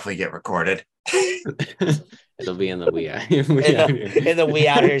will definitely get recorded. It'll be in the We Out in the We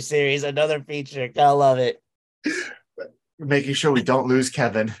Out Here series. Another feature. I love it. Making sure we don't lose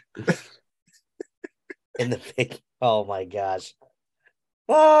Kevin. In the big. Oh, my gosh.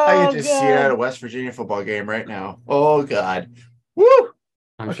 Oh, I can just see it at a West Virginia football game right now. Oh, God. Woo!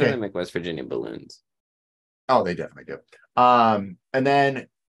 I'm sure they make West Virginia balloons. Oh, they definitely do. And then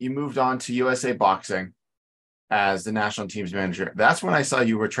you moved on to USA Boxing as the national team's manager. That's when I saw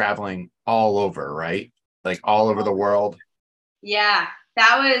you were traveling all over, right? Like all over the world. Yeah,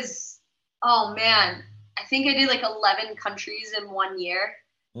 that was, oh, man. I think I did like 11 countries in 1 year.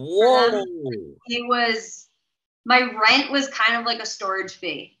 Whoa! It was... My rent was kind of like a storage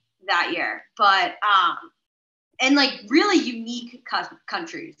fee that year, but and like really unique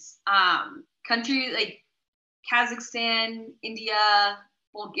countries, countries like Kazakhstan, India,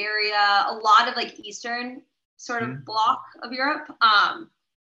 Bulgaria, a lot of like Eastern sort of block of Europe.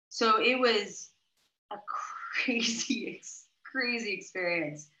 So it was a crazy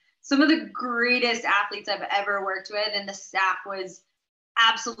experience. Some of the greatest athletes I've ever worked with, and the staff was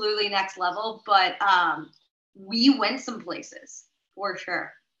absolutely next level, but we went some places for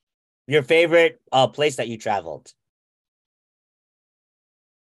sure. Your favorite place that you traveled?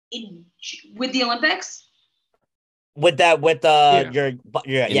 With the Olympics? With your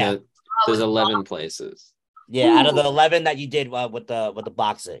there's 11 places. Yeah, out of the 11 that you did with the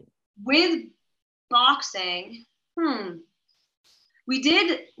boxing. With boxing, we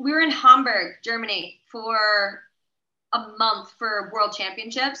were in Hamburg, Germany for a month for World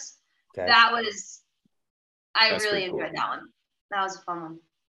Championships. Okay. I really enjoyed that one. That was a fun one.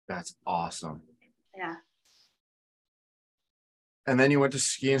 That's awesome. Yeah. And then you went to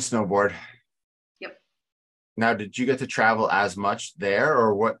ski and snowboard. Yep. Now, did you get to travel as much there,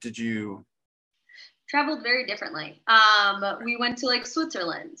 or what did you? Traveled very differently. We went to like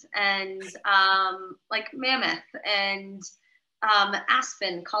Switzerland and like Mammoth and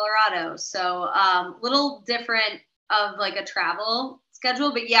Aspen, Colorado. So little different of like a travel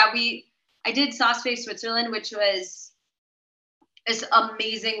schedule, but yeah, I did Saas-Fee, Switzerland, which was this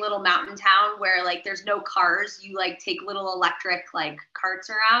amazing little mountain town where like there's no cars. You like take little electric like carts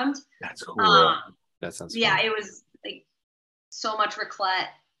around. That's cool. That sounds fun. It was like so much raclette.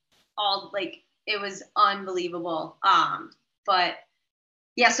 All like it was unbelievable. But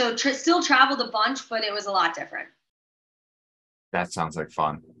yeah, so still traveled a bunch, but it was a lot different. That sounds like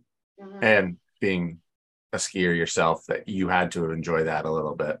fun. Mm-hmm. And being a skier yourself, that you had to enjoy that a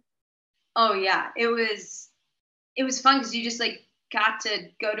little bit. Oh yeah, it was fun because you just like got to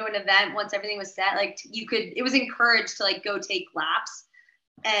go to an event once everything was set. Like it was encouraged to like go take laps.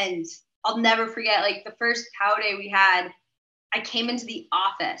 And I'll never forget like the first POW day we had, I came into the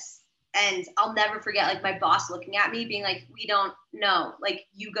office and I'll never forget like my boss looking at me being like, we don't know, like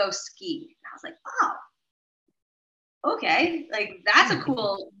you go ski. And I was like, oh, okay. Like that's a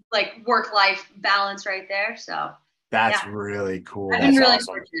cool like work-life balance right there. So that's really cool. I've been really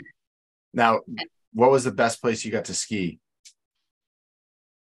fortunate. Now, what was the best place you got to ski?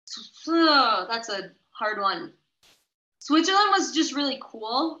 Oh, that's a hard one. Switzerland was just really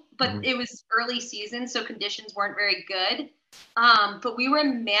cool, but it was early season, so conditions weren't very good. But we were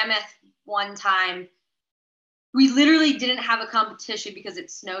in Mammoth one time. We literally didn't have a competition because it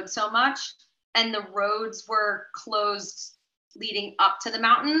snowed so much, and the roads were closed leading up to the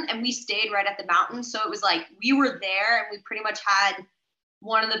mountain, and we stayed right at the mountain. So it was like we were there, and we pretty much had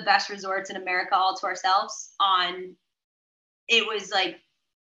one of the best resorts in America all to ourselves. It was like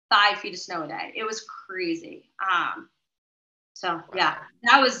 5 feet of snow a day. It was crazy. So yeah,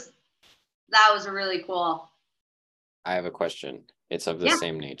 that was a really cool. I have a question. It's of the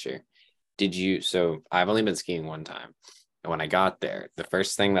same nature. So I've only been skiing one time. And when I got there, the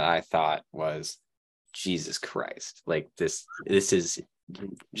first thing that I thought was, Jesus Christ, like this is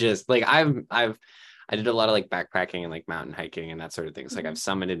just like I did a lot of like backpacking and like mountain hiking and that sort of things. Like I've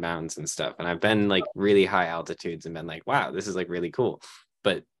summited mountains and stuff, and I've been like really high altitudes and been like, wow, this is like really cool.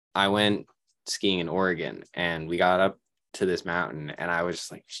 But I went skiing in Oregon, and we got up to this mountain, and I was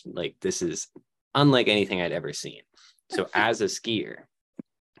just like this is unlike anything I'd ever seen. So as a skier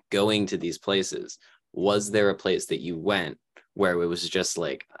going to these places, was there a place that you went where it was just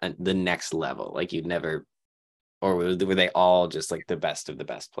like the next level, like you'd never, or were they all just like the best of the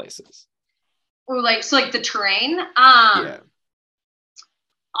best places? Or like, so like the terrain? Yeah.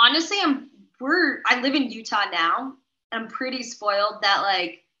 Honestly, I live in Utah now. I'm pretty spoiled that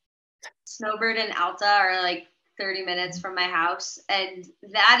like Snowbird and Alta are like 30 minutes from my house. And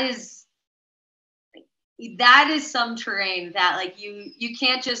that is some terrain that like you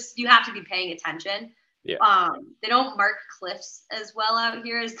can't just, you have to be paying attention. Yeah. They don't mark cliffs as well out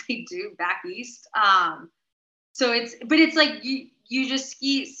here as they do back east. So it's like you just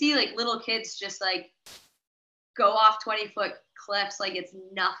see like little kids just like go off 20-foot cliffs like it's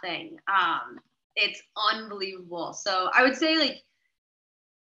nothing. It's unbelievable. So I would say like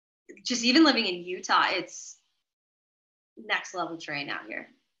just even living in Utah, it's next level terrain out here.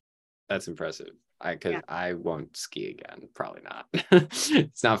 That's impressive. I won't ski again. Probably not.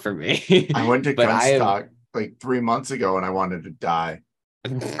 It's not for me. I went to Gunstock like 3 months ago and I wanted to die.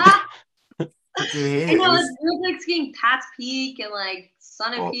 It was like skiing Pat's Peak and like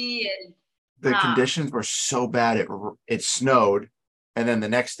Sunapee, and the conditions were so bad. It snowed, and then the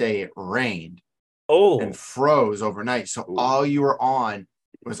next day it rained. And froze overnight. So all you were on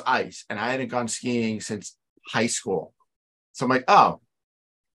was ice, and I hadn't gone skiing since high school. So I'm like, oh,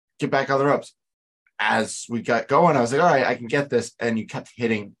 get back on the ropes. As we got going, I was like, all right, I can get this. And you kept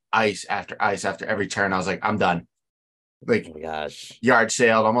hitting ice after every turn. I was like, I'm done. Like, oh my gosh, yard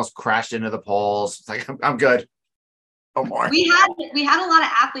sailed, almost crashed into the poles. It's like, I'm good. No more. We had a lot of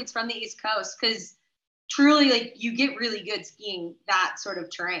athletes from the East Coast because truly, like, you get really good skiing that sort of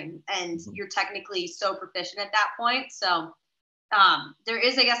terrain, and you're technically so proficient at that point. So there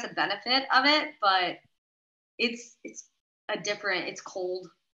is, I guess, a benefit of it, but it's cold.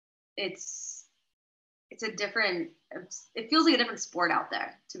 It feels like a different sport out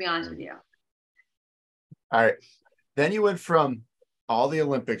there, to be honest with you. All right. Then you went from all the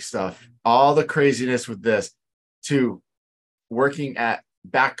Olympic stuff, all the craziness with this, to working at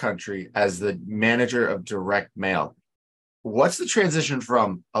Backcountry as the manager of direct mail. What's the transition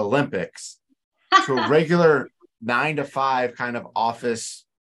from Olympics to a regular 9-to-5 kind of office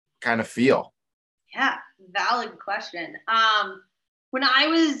kind of feel? Yeah, valid question. When I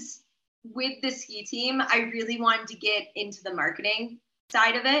was with the ski team, I really wanted to get into the marketing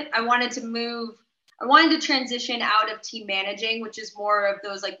side of it. I wanted to transition out of team managing, which is more of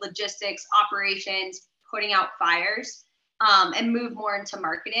those like logistics, operations, putting out fires, and move more into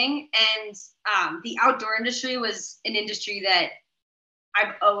marketing. And the outdoor industry was an industry that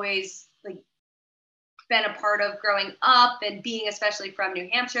I've always like been a part of growing up, and being especially from New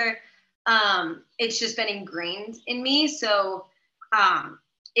Hampshire. It's just been ingrained in me. So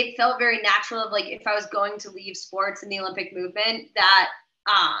it felt very natural of like, if I was going to leave sports and the Olympic movement, that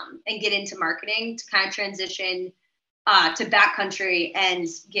and get into marketing, to kind of transition to Backcountry and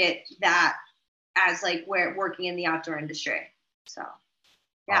get that as like where working in the outdoor industry. So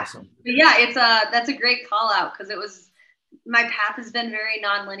yeah. Awesome. But yeah, that's a great call out, because my path has been very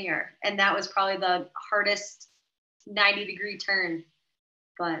non-linear, and that was probably the hardest 90-degree turn.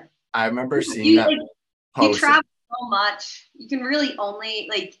 But I remember seeing that you travel so much, you can really only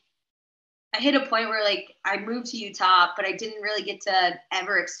like, I hit a point where like I moved to Utah, but I didn't really get to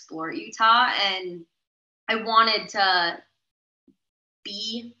ever explore Utah, and I wanted to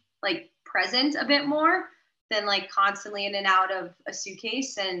be like present a bit more than like constantly in and out of a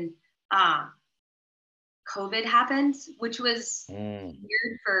suitcase. And COVID happened, which was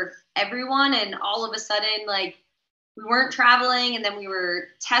weird for everyone, and all of a sudden like we weren't traveling, and then we were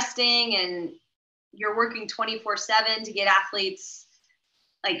testing, and you're working 24/7 to get athletes.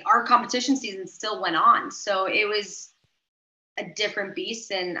 Like, our competition season still went on. So it was a different beast.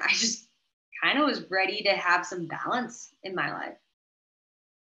 And I just kind of was ready to have some balance in my life.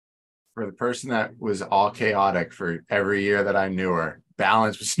 For the person that was all chaotic for every year that I knew her,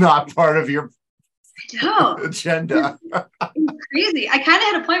 balance was not part of your agenda. It's crazy. I kind of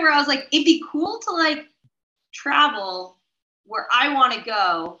had a point where I was like, it'd be cool to like travel where I want to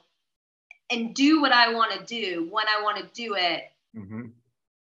go and do what I want to do when I want to do it. Mm-hmm.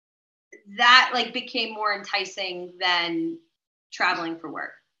 That like became more enticing than traveling for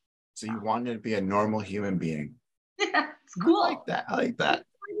work. So you wanted to be a normal human being. Yeah, it's cool. I like that.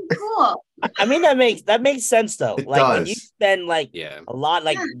 cool. I mean, that makes sense though. It like does. when you spend like a lot,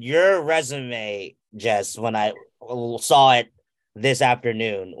 like your resume, Jess, when I saw it this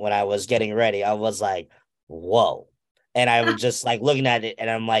afternoon when I was getting ready, I was like, whoa. And I was just like looking at it and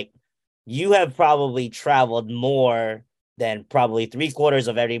I'm like, you have probably traveled more than probably 3/4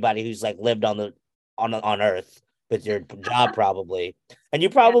 of everybody who's like lived on Earth with your job probably. And you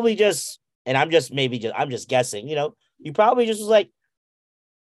probably just, and I'm just guessing, you probably just was like,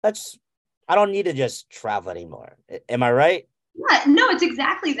 I don't need to just travel anymore. Am I right? Yeah, no, it's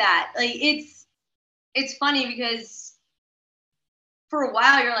exactly that. Like it's funny because for a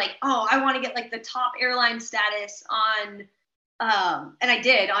while you're like, oh, I want to get like the top airline status on and I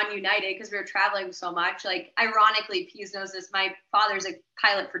did on United because we were traveling so much. Like ironically, Pease knows this, my father's a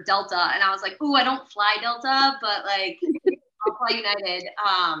pilot for Delta, and I was like, ooh, I don't fly Delta, but like I'll fly United.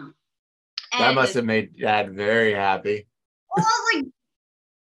 That must have made Dad very happy. Well, I was like,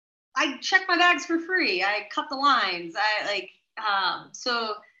 I checked my bags for free. I cut the lines.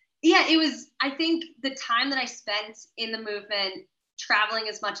 So yeah, it was, I think the time that I spent in the movement, traveling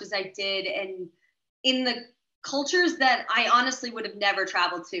as much as I did, and in the cultures that I honestly would have never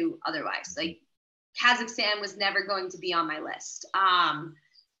traveled to otherwise. Like Kazakhstan was never going to be on my list.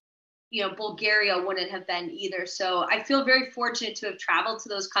 Bulgaria wouldn't have been either. So I feel very fortunate to have traveled to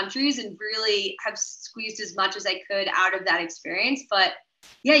those countries and really have squeezed as much as I could out of that experience. But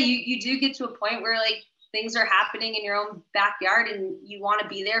yeah, you do get to a point where like things are happening in your own backyard and you want to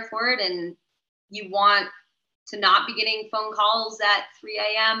be there for it, and you want to not be getting phone calls at 3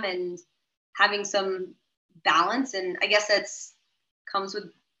 a.m. and having some balance. And I guess that's comes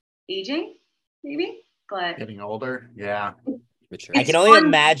with aging, maybe, but getting older. Yeah. I can only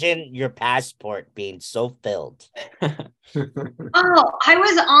imagine your passport being so filled. Oh, I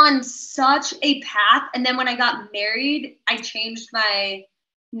was on such a path. And then when I got married, I changed my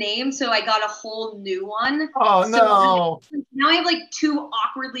name. So I got a whole new one. Oh, no. Now I have like 2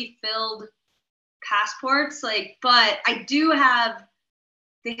 awkwardly filled passports. Like, but I do have,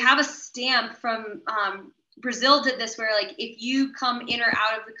 they have a stamp from Brazil did this where like if you come in or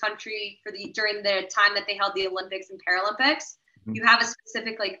out of the country during the time that they held the Olympics and Paralympics, you have a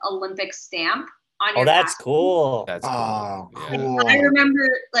specific like Olympic stamp on your that's passport. cool. That's cool. Oh, Yeah. cool.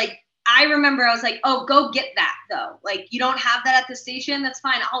 I remember I was like, oh, go get that though. Like you don't have that at the station, that's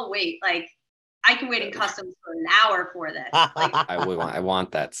fine. I'll wait. Like I can wait in customs for an hour for this. Like I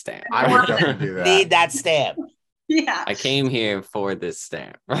want that stamp. I would definitely do that. Need that stamp. Yeah. I came here for this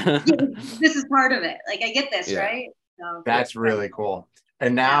stamp. Yeah, this is part of it. Like I get this, right? So, that's really cool.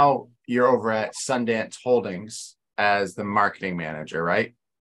 And now you're over at Sundance Holdings as the marketing manager, right?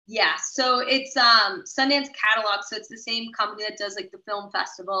 Yeah. So it's Sundance Catalog. So it's the same company that does like the film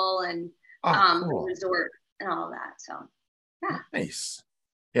festival and cool. resort and all of that. So yeah. Nice.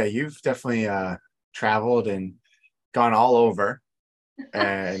 Yeah, you've definitely traveled and gone all over.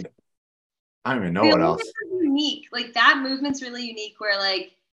 And I don't even know what else. Unique. Like that movement's really unique where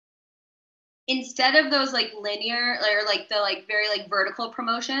like instead of those like linear or like the like very like vertical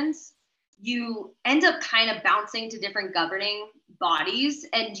promotions, you end up kind of bouncing to different governing bodies,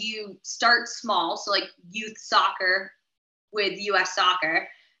 and you start small. So like youth soccer with US Soccer,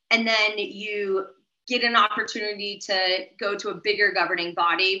 and then you get an opportunity to go to a bigger governing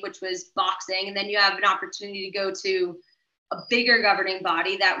body, which was boxing. And then you have an opportunity to go to a bigger governing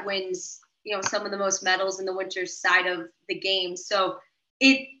body that wins, some of the most medals in the winter side of the game. So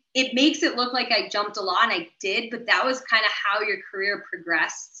it makes it look like I jumped a lot, and I did, but that was kind of how your career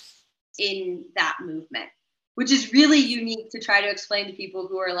progressed in that movement, which is really unique to try to explain to people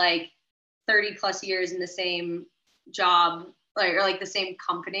who are like 30 plus years in the same job, or like the same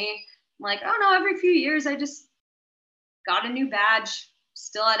company. I'm like, oh no, every few years I just got a new badge,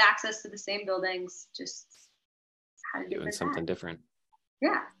 still had access to the same buildings, just had a doing something different.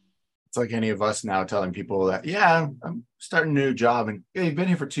 Yeah. It's like any of us now telling people that, I'm starting a new job, and you've been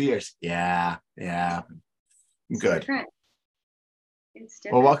here for 2 years. Yeah. I'm good. It's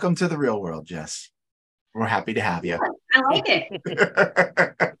different. Well, welcome to the real world, Jess. We're happy to have you. I like it.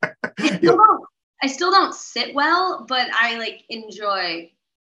 I still don't sit well, but I like enjoy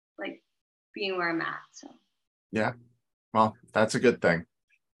like being where I'm at. So yeah. Well, that's a good thing.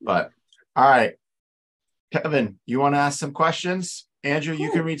 But all right. Kevin, you want to ask some questions? Andrew,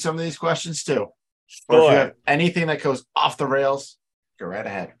 you can read some of these questions too. Or if you have anything that goes off the rails, go right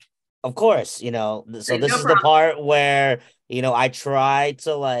ahead. Of course, so this is the part where, I try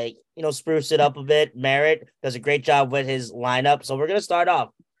to like, spruce it up a bit. Merritt does a great job with his lineup. So we're going to start off.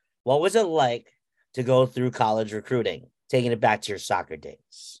 What was it like to go through college recruiting, taking it back to your soccer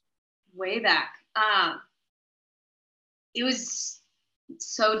days? Way back. It was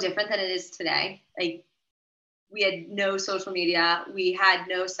so different than it is today. Like, we had no social media. We had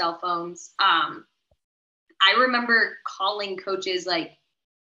no cell phones. I remember calling coaches like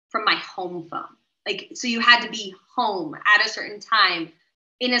from my home phone. Like, so you had to be home at a certain time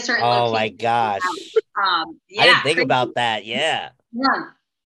in a certain location. Oh my gosh. Yeah, I didn't think about that. Yeah. Yeah.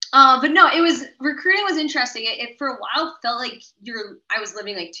 But no, recruiting was interesting. It for a while felt like I was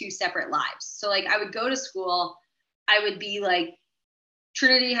living like two separate lives. So like I would go to school, I would be like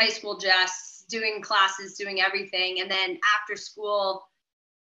Trinity High School Jess, doing classes, doing everything. And then after school,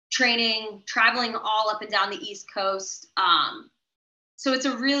 training, traveling all up and down the East Coast. So it's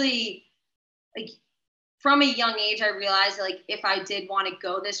a really, like, from a young age, I realized like if I did want to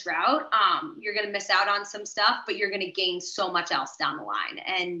go this route, you're going to miss out on some stuff, but you're going to gain so much else down the line.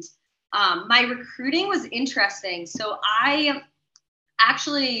 And my recruiting was interesting. So I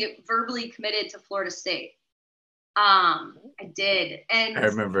actually verbally committed to Florida State. I did. And I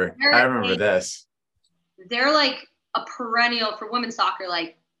remember this. They're like a perennial for women's soccer,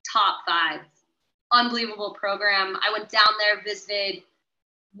 like top 5, unbelievable program. I went down there, visited,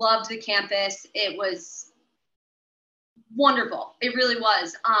 loved the campus. It was wonderful. It really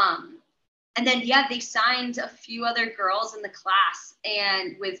was. And then, yeah, they signed a few other girls in the class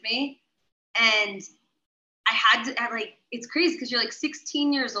and with me. And I had to, like, it's crazy because you're like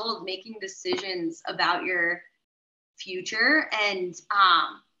 16 years old making decisions about your future. And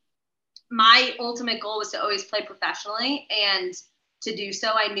my ultimate goal was to always play professionally. And to do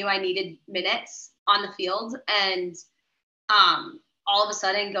so, I knew I needed minutes on the field. And all of a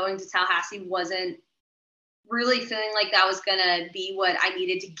sudden, going to Tallahassee wasn't really feeling like that was going to be what I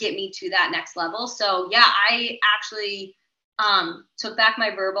needed to get me to that next level. So yeah, I actually took back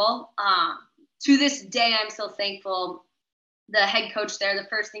my verbal. To this day, I'm still thankful. The head coach there, the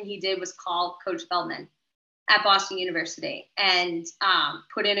first thing he did was call Coach Feldman at Boston University and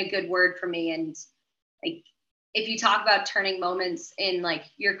put in a good word for me. And like, if you talk about turning moments in like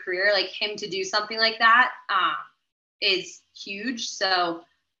your career, like him to do something like that is huge. So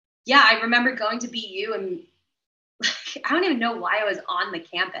yeah, I remember going to BU and like, I don't even know why I was on the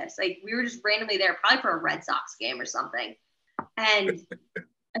campus. Like, we were just randomly there, probably for a Red Sox game or something. And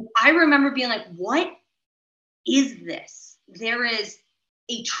I remember being like, what is this? There is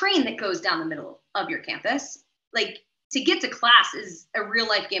a train that goes down the middle of your campus. Like, to get to class is a real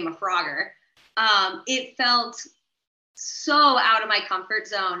life game of Frogger. It felt so out of my comfort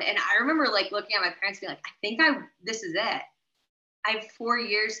zone. And I remember like looking at my parents being like, I think this is it. I have 4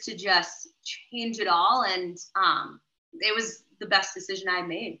 years to just change it all. And it was the best decision I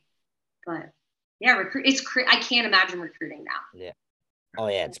made. But yeah, I can't imagine recruiting now. Yeah. Oh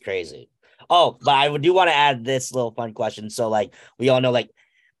yeah, it's crazy. Oh, but I do want to add this little fun question. So like we all know like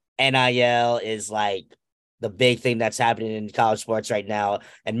NIL is like the big thing that's happening in college sports right now.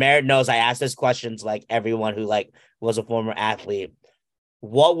 And Merritt knows I ask this question to like everyone who like was a former athlete.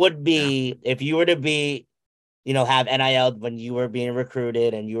 What would be if you were to be, you know, have NIL when you were being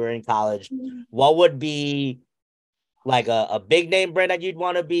recruited and you were in college, what would be like a big name brand that you'd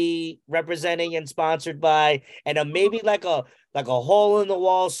want to be representing and sponsored by, and maybe like a hole in the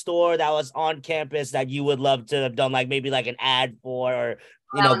wall store that was on campus that you would love to have done like maybe like an ad for, or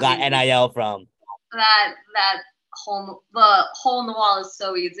you know, got NIL from? The hole in the wall is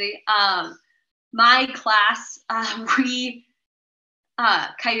so easy. My class, we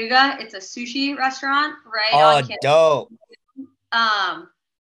Cayuga, it's a sushi restaurant right on campus. Dope.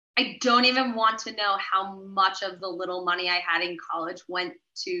 I don't even want to know how much of the little money I had in college went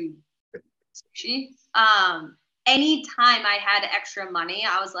to sushi. Anytime I had extra money,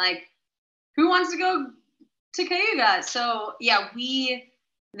 I was like, who wants to go to Cayuga? So yeah,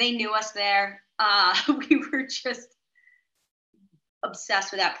 they knew us there. We were just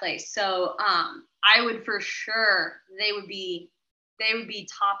obsessed with that place. So I would for sure, they would be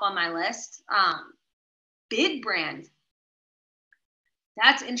top on my list. Big brand.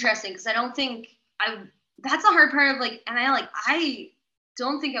 That's interesting because I don't think that's the hard part of like, and I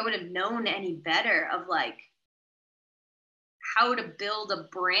don't think I would have known any better of like how to build a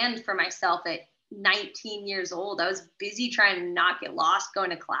brand for myself at 19 years old. I was busy trying to not get lost going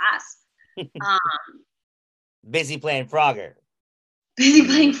to class. Busy playing Frogger. Busy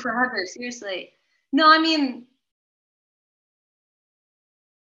playing Frogger, seriously. No, I mean,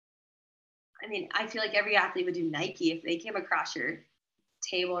 I feel like every athlete would do Nike if they came across your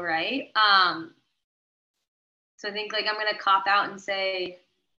table, right? So I think like I'm gonna cop out and say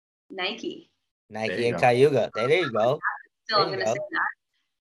Nike and Cayuga. There you go. Still, I'm gonna say that.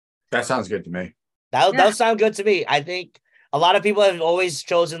 That sounds good to me. That sound good to me. I think a lot of people have always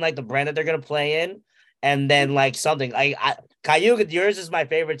chosen like the brand that they're gonna play in, and then like something like Cayuga. Yours is my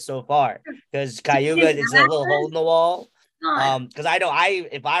favorite so far because Cayuga is a little hole in the wall. Because I know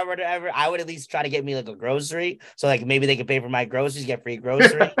if I were to ever, I would at least try to get me like a grocery, so like maybe they could pay for my groceries, get free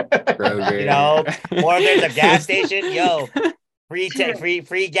grocery, you know, or if there's a gas station,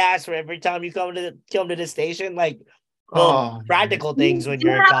 free gas for every time you come to the station, like practical things when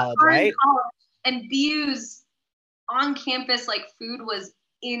you're in college, right? And BU's on campus like food was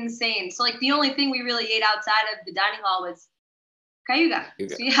insane. So like the only thing we really ate outside of the dining hall was Cayuga.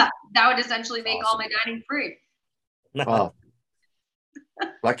 So yeah, that would essentially make all my dining free. Oh,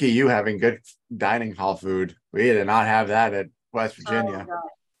 lucky you having good dining hall food. We did not have that at West Virginia.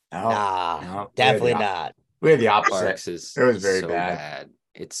 No, definitely not. We had the opposite. It was very bad.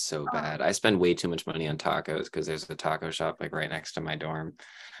 It's so bad. I spend way too much money on tacos because there's a taco shop like right next to my dorm.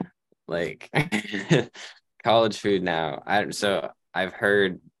 Like college food now. I've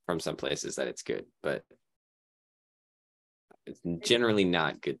heard from some places that it's good, but it's generally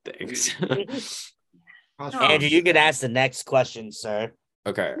not good things. Andrew, you can ask the next question, sir.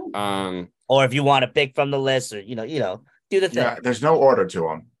 Okay. Or if you want to pick from the list, or you know, do the thing. Yeah, there's no order to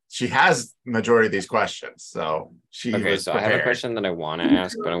them. She has the majority of these questions, so she. Okay, was so prepared. I have a question that I want to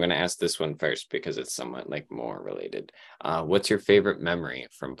ask, but I'm going to ask this one first because it's somewhat like more related. What's your favorite memory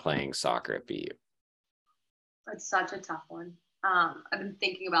from playing soccer at BU? That's such a tough one. I've been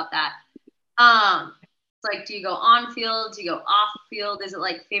thinking about that. It's like, do you go on field? Do you go off field? Is it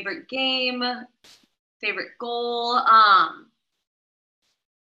like favorite game? Favorite goal?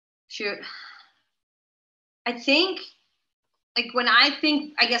 Shoot. I think, like when I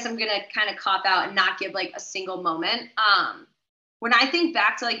guess I'm gonna kind of cop out and not give like a single moment. When I think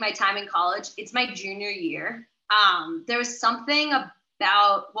back to like my time in college, it's my junior year. There was something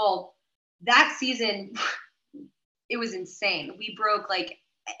about, that season, it was insane. We broke like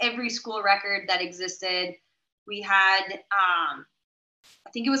every school record that existed. We had, I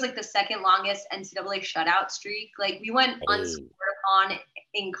think it was like the second longest NCAA shutout streak. Like we went unscored on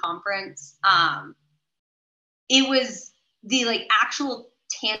in conference. It was the like actual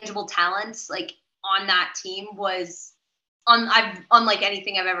tangible talents like on that team was unlike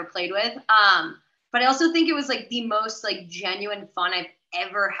anything I've ever played with. But I also think it was like the most like genuine fun I've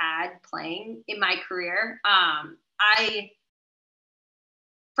ever had playing in my career.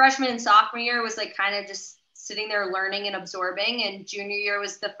 Freshman and sophomore year was like kind of just sitting there learning and absorbing, and junior year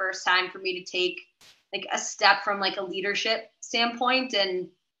was the first time for me to take like a step from like a leadership standpoint and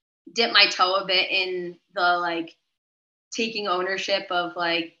dip my toe a bit in the like taking ownership of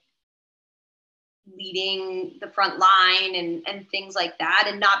like leading the front line and things like that,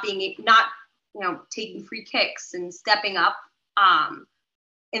 and not taking free kicks and stepping up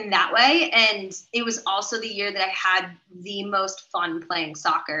in that way. And it was also the year that I had the most fun playing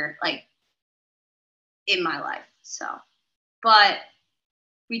soccer like in my life. So, but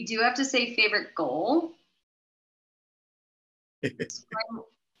we do have to say favorite goal.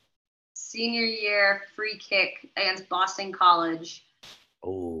 Senior year free kick against Boston College.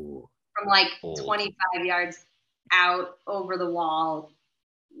 Oh. From like 25 yards out over the wall.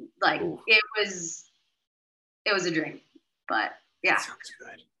 Like it was a dream. But yeah. That sounds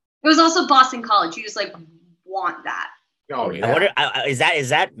good. It was also Boston College. You just like want that. Oh yeah. I wonder, is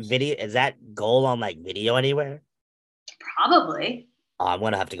that goal on like video anywhere? Probably. Oh, I'm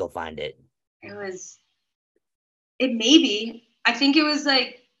gonna have to go find it. It may be. I think it was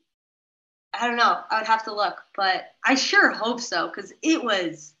like, I don't know. I would have to look, but I sure hope so because it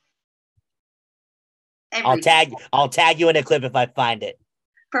was. I'll tag you in a clip if I find it.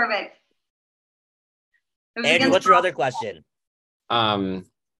 Perfect. Andrew, what's your other question?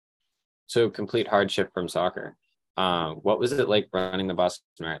 So complete hardship from soccer. What was it like running the Boston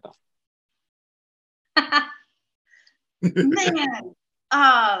Marathon? Man,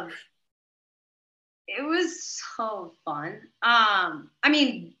 it was so fun. I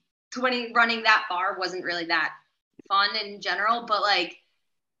mean, running that far wasn't really that fun in general, but like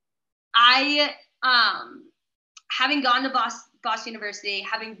I having gone to Boston University,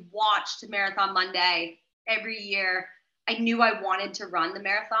 having watched Marathon Monday every year, I knew I wanted to run the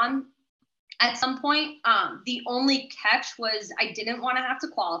marathon at some point. The only catch was I didn't want to have to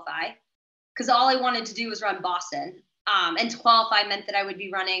qualify because all I wanted to do was run Boston. And to qualify meant that I would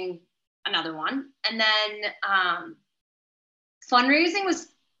be running another one. And then fundraising was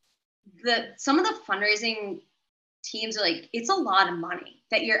some of the fundraising teams are like, it's a lot of money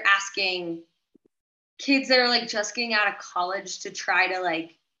that you're asking kids that are like just getting out of college to try to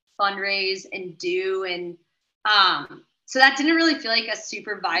like fundraise and do. And so that didn't really feel like a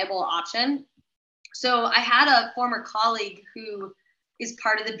super viable option. So I had a former colleague who is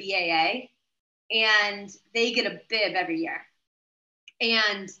part of the BAA, and they get a bib every year.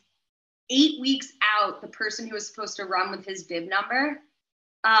 And 8 weeks out, the person who was supposed to run with his bib number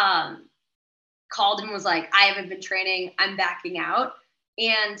called and was like, I haven't been training, I'm backing out.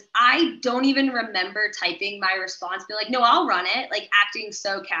 And I don't even remember typing my response, be like, no, I'll run it, like acting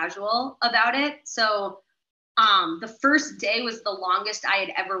so casual about it. So the first day was the longest I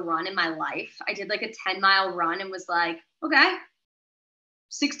had ever run in my life. I did like a 10-mile run and was like, okay,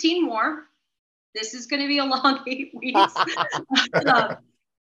 16 more. This is going to be a long 8 weeks.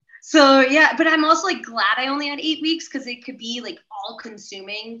 So yeah, but I'm also like glad I only had 8 weeks because it could be like all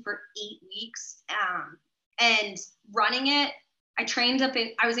consuming for 8 weeks. And running it,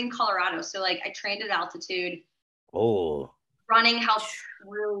 I was in Colorado. So like I trained at altitude. Oh, running helped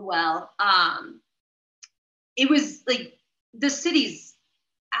really well. It was like the city's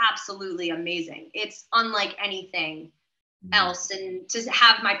absolutely amazing. It's unlike anything else. And to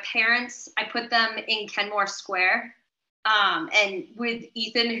have my parents, I put them in Kenmore Square. And with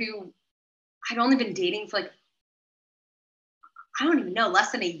Ethan, who I'd only been dating for like, I don't even know,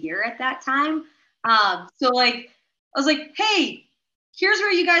 less than a year at that time. So like, I was like, hey, here's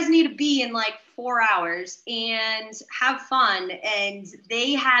where you guys need to be in like 4 hours and have fun. And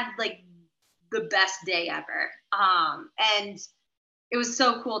they had like the best day ever. And it was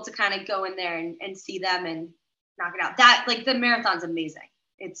so cool to kind of go in there and see them and knock it out. That like the marathon's amazing.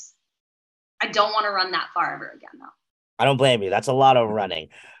 I don't want to run that far ever again though. I don't blame you. That's a lot of running.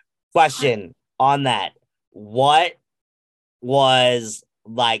 Question on that. What was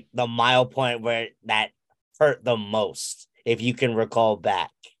like the mile point where that hurt the most, if you can recall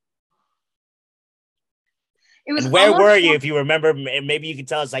back? It was. And where were you, if you remember? Maybe you can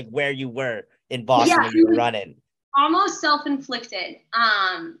tell us like where you were in Boston when you were running. Almost self-inflicted.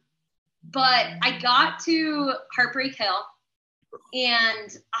 But I got to Heartbreak Hill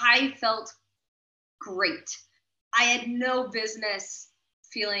and I felt great. I had no business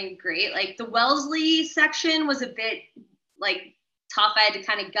feeling great. Like the Wellesley section was a bit like tough. I had to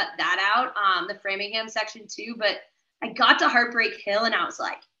kind of gut that out. The Framingham section too, but I got to Heartbreak Hill and I was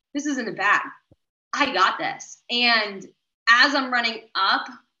like, this isn't a bad. I got this. And as I'm running up,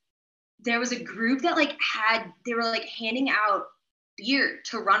 there was a group that they were like handing out beer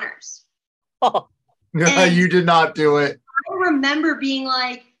to runners. Oh. You did not do it. I remember being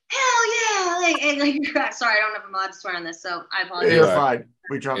like, hell yeah. Sorry, I don't know if I'm allowed to swear on this, so I apologize. You're fine.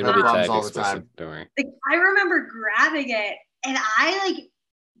 We drop F-bombs all the time. Don't worry. Like, I remember grabbing it and I like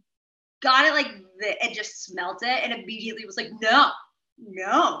got it like and just smelt it and immediately was like,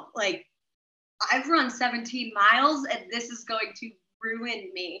 no, like I've run 17 miles and this is going to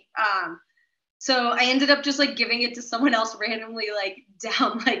ruin me. So I ended up just like giving it to someone else randomly, like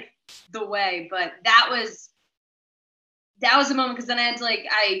down like the way. But that was a moment because then I had to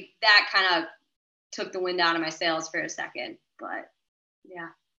that kind of took the wind out of my sails for a second. But yeah.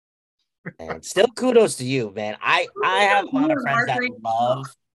 And still kudos to you, man. I have a lot of friends that love.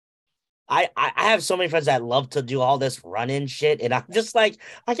 I have so many friends that love to do all this running shit, and I'm just like,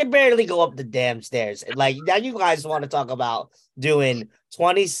 I can barely go up the damn stairs. And like now, you guys want to talk about doing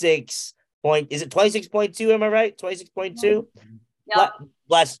 26 point? Is it 26.2? Am I right? 26.2. Yep.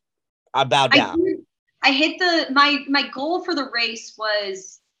 Bless. I bow down. I hit my goal for the race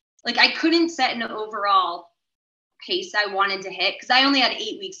was like I couldn't set an overall pace I wanted to hit because I only had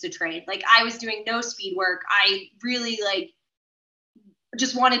 8 weeks to train. Like I was doing no speed work. I really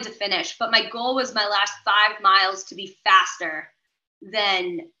just wanted to finish, but my goal was my last 5 miles to be faster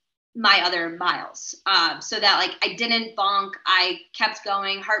than my other miles. So that like I didn't bonk, I kept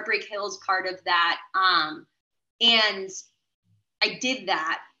going. Heartbreak Hill is part of that. And I did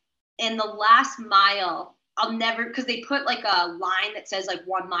that. And the last mile, I'll never, because they put like a line that says like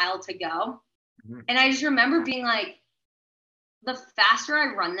 1 mile to go. Mm-hmm. And I just remember being like, the faster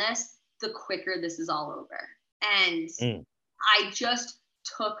I run this, the quicker this is all over. And I just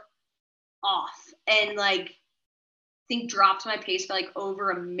took off and like, I think dropped my pace for like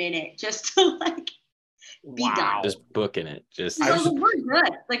over a minute just to like be done. Just booking it. We're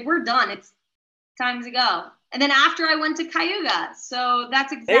good. Like we're done. It's time to go. And then after I went to Cayuga. So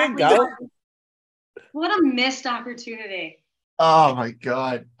that's exactly what a missed opportunity. Oh my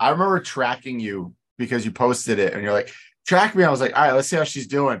God. I remember tracking you because you posted it and you're like, track me. I was like, all right, let's see how she's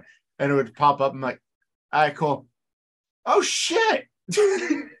doing. And it would pop up. I'm like, all right, cool. Oh shit.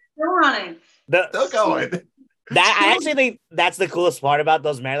 Still running. Still going. I actually think that's the coolest part about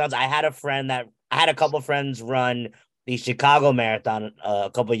those marathons. I had a couple friends run the Chicago Marathon a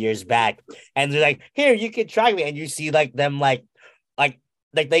couple years back, and they're like, "Here, you can track me," and you see like them like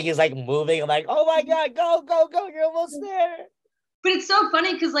thing is like moving. I'm like, "Oh my God, go, you're almost there!" But it's so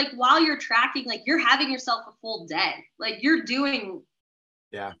funny because like while you're tracking, like you're having yourself a full day. Like you're doing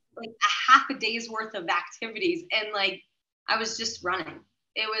like a half a day's worth of activities. And like I was just running.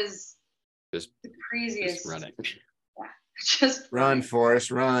 It was just the craziest. Just running. Yeah. Just run, Forrest,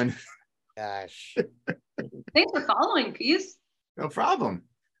 run. Gosh. Thanks for following, Peace. No problem.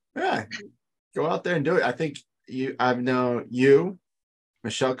 Yeah. Go out there and do it. I think I've known you,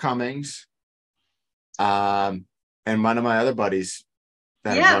 Michelle Cummings, and one of my other buddies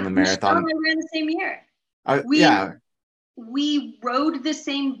that has run the marathon. Michelle and I ran the same year. We rode the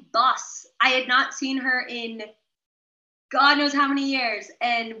same bus. I had not seen her in God knows how many years.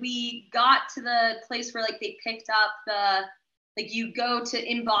 And we got to the place where like they picked up like you go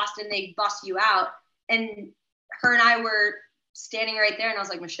to in Boston, they bus you out. And her and I were standing right there. And I was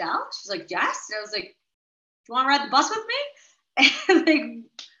like, Michelle? She's like, yes. And I was like, do you want to ride the bus with me? And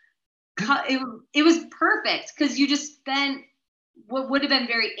like, it was perfect because you just spent what would have been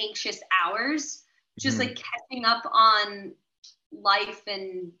very anxious hours just like catching up on life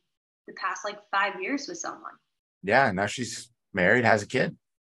in the past like 5 years with someone. Yeah, now she's married, has a kid.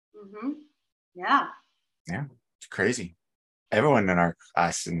 Yeah, it's crazy. Everyone in our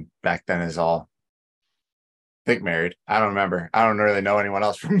class and back then is all, I think, married. I don't remember. I don't really know anyone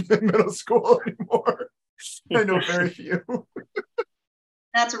else from middle school anymore. I know very few.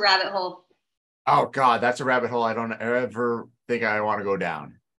 That's a rabbit hole. Oh God, that's a rabbit hole I don't ever think I want to go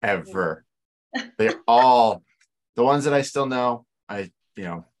down. Ever. They all, the ones that I still know,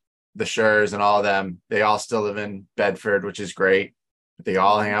 the Schurs and all of them, they all still live in Bedford, which is great. But they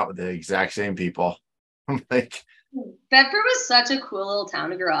all hang out with the exact same people. I'm like, Bedford was such a cool little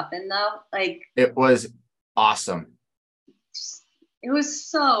town to grow up in, though. Like, it was awesome. It was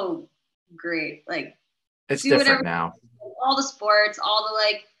so great. Like, it's different now. All the sports, all the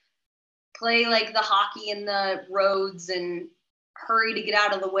like, play like the hockey in the roads and hurry to get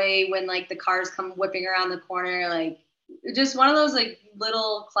out of the way when like the cars come whipping around the corner. Like, just one of those like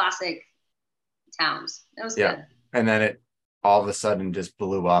little classic towns. It was good. And then it all of a sudden just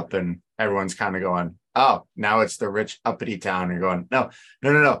blew up and everyone's kind of going, oh, now it's the rich uppity town. And you're going, no.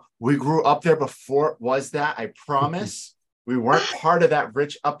 We grew up there before it was that. I promise. We weren't part of that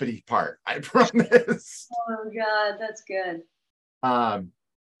rich uppity part. I promise. Oh God, that's good.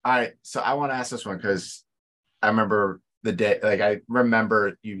 So I want to ask this one because I remember the day, like I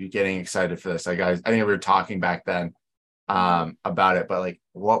remember you getting excited for this. Like I think we were talking back then about it, but like,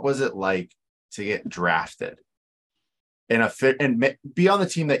 what was it like to get drafted in a fit and be on the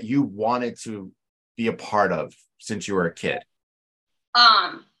team that you wanted to be a part of since you were a kid?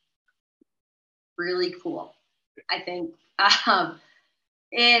 Really cool. I think,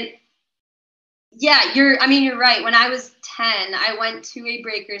 you're right. When I was 10, I went to a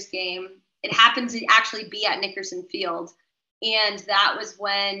Breakers game. It happened to actually be at Nickerson Field. And that was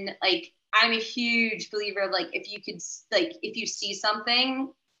when, like, I'm a huge believer of, like, if you see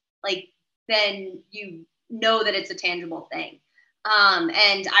something, like, then you know that it's a tangible thing.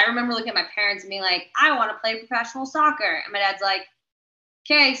 And I remember looking at my parents and being like, I want to play professional soccer. And my dad's like,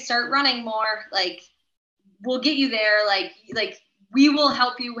 okay, start running more. Like, we'll get you there. Like we will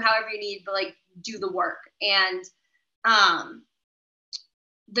help you however you need, but like do the work. And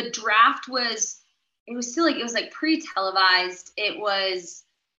the draft was pre-televised. It was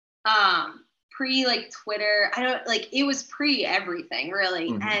pre like Twitter. It was pre everything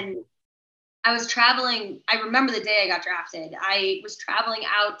really. And I was traveling. I remember the day I got drafted. I was traveling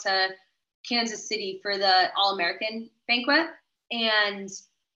out to Kansas City for the All-American banquet. And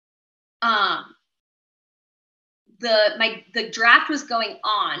the draft was going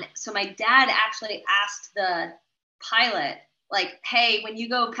on. So my dad actually asked the pilot, like, hey, when you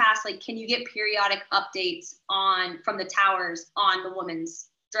go past, like, can you get periodic updates from the towers on the women's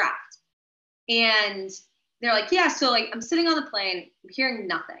draft? And they're like, yeah. So like, I'm sitting on the plane, I'm hearing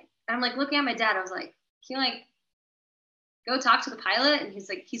nothing. And I'm like, looking at my dad, I was like, can you like go talk to the pilot? And he's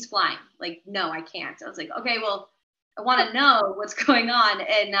like, he's flying. Like, no, I can't. I was like, okay, well, I want to know what's going on.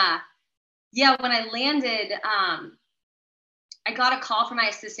 And when I landed, I got a call from my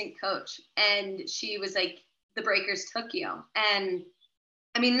assistant coach, and she was like, the Breakers took you. And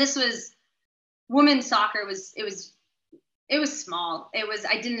I mean, this was women's soccer it was small.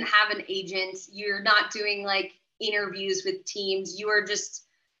 I didn't have an agent. You're not doing like interviews with teams. You are just,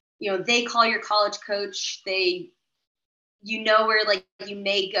 they call your college coach. Where like you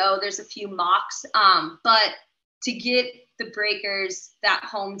may go, there's a few mocks. But to get the Breakers, that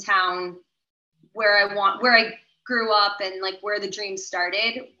hometown where I grew up and like where the dream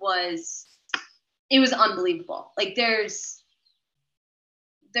started, it was unbelievable. Like there's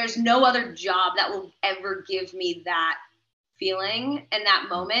no other job that will ever give me that feeling in that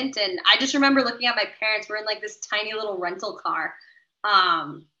moment. And I just remember looking at my parents. We're in like this tiny little rental car,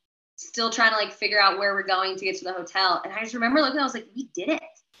 still trying to like figure out where we're going to get to the hotel. And I just remember looking, I was like, we did it.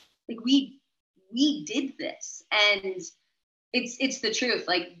 Like we did this. And it's the truth.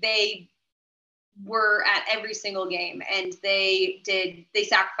 Like they were at every single game, and they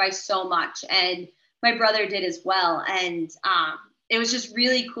sacrificed so much, and my brother did as well. And it was just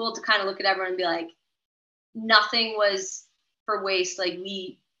really cool to kind of look at everyone and be like, nothing was for waste. Like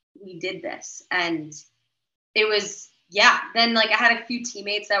we did this. And it was, then like I had a few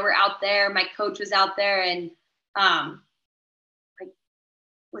teammates that were out there. My coach was out there, and like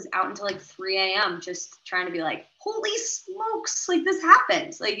was out until like 3 a.m. just trying to be like, holy smokes, like this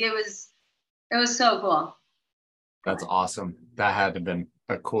happened. Like it was so cool. That's awesome. That had to have been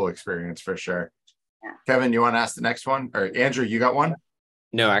a cool experience for sure. Yeah. Kevin, you want to ask the next one? Or Andrew, you got one?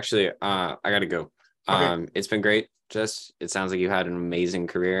 No, actually, I got to go. Okay. It's been great. Jess, it sounds like you had an amazing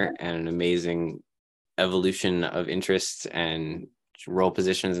career and an amazing evolution of interests and role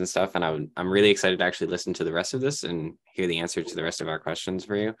positions and stuff. And I'm really excited to actually listen to the rest of this and hear the answer to the rest of our questions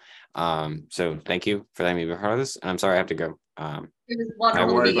for you. So thank you for letting me be part of this. And I'm sorry I have to go. It was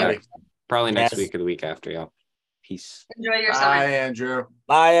wonderful to be here. Probably next week or the week after, y'all. Peace. Enjoy your summer. Bye, Andrew.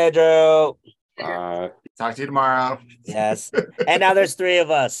 Bye, Andrew. Talk to you tomorrow. Yes. And now there's 3 of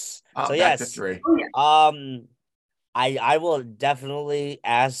us. Oh, so back yes. to 3. I will definitely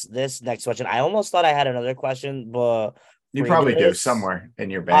ask this next question. I almost thought I had another question, but you probably do somewhere in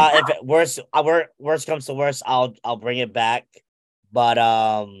your bank. If it worst comes to worst, I'll bring it back. But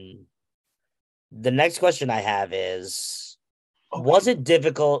the next question I have is, was it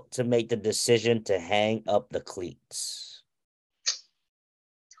difficult to make the decision to hang up the cleats?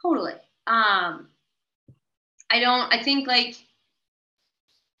 Totally. I think like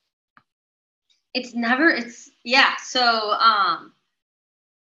So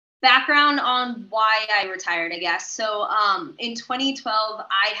background on why I retired, I guess. So in 2012,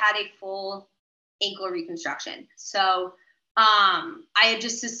 I had a full ankle reconstruction. So I had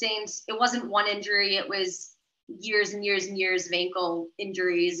just sustained, it wasn't one injury, it was years and years and years of ankle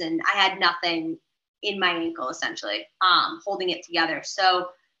injuries, and I had nothing in my ankle essentially holding it together. So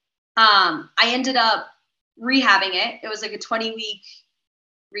I ended up rehabbing it. It was like a 20-week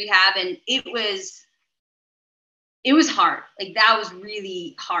rehab, and it was hard. Like that was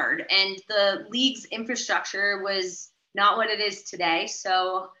really hard. And the league's infrastructure was not what it is today.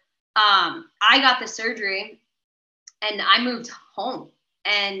 So I got the surgery and I moved home,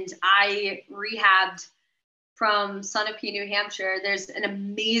 and I rehabbed from Sunapee, New Hampshire. There's an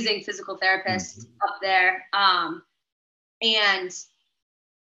amazing physical therapist up there. And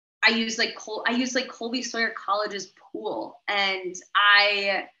I used Colby Sawyer College's pool, and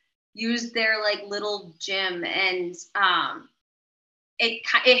I used their like little gym, and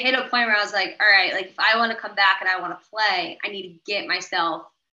it hit a point where I was like, all right, like if I want to come back and I want to play, I need to get myself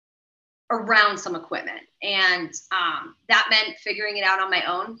around some equipment. And that meant figuring it out on my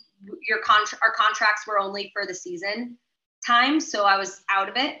own. Our contracts were only for the season time, so I was out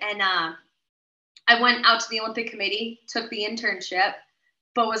of it. And I went out to the Olympic Committee, took the internship,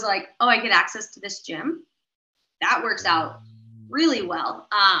 but was like, oh, I get access to this gym. That works out really well.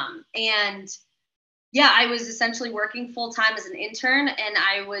 And yeah, I was essentially working full time as an intern, and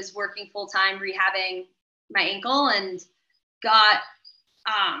I was working full time rehabbing my ankle, and I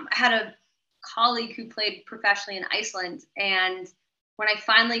had a colleague who played professionally in Iceland. And when I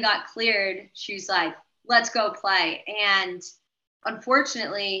finally got cleared, she was like, let's go play. And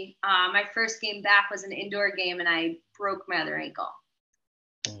unfortunately, my first game back was an indoor game, and I broke my other ankle.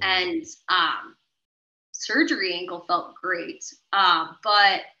 And surgery ankle felt great.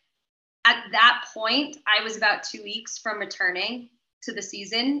 But at that point, I was about 2 weeks from returning to the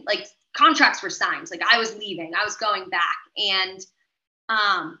season. Like contracts were signed. Like I was leaving, I was going back. And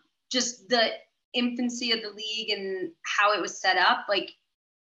just the infancy of the league and how it was set up, like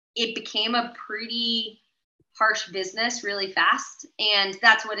it became a pretty harsh business really fast. And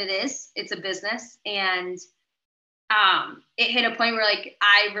that's what it is. It's a business. And it hit a point where like,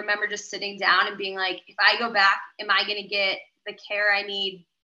 I remember just sitting down and being like, if I go back, am I going to get the care I need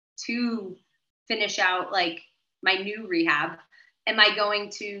to finish out like my new rehab? Am I going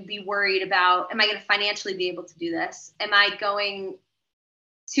to be worried about, am I going to financially be able to do this? Am I going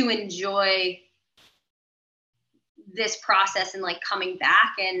to enjoy this process and like coming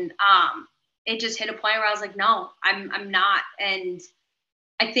back? And it just hit a point where I was like, no, I'm not. And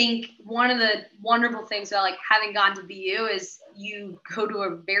I think one of the wonderful things about like having gone to BU is you go to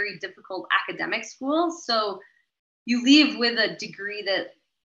a very difficult academic school. So you leave with a degree that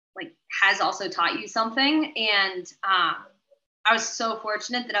like has also taught you something. And I was so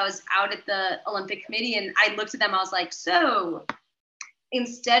fortunate that I was out at the Olympic Committee, and I looked at them. I was like, so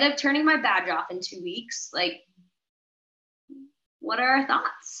instead of turning my badge off in 2 weeks, like, what are our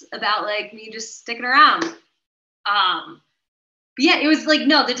thoughts about like me just sticking around? But yeah, it was like,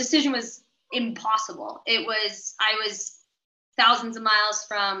 no, the decision was impossible. I was thousands of miles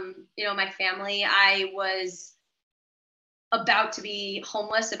from, my family. I was about to be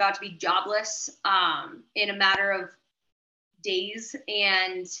homeless, about to be jobless, in a matter of days.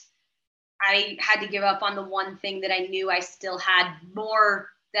 And I had to give up on the one thing that I knew I still had more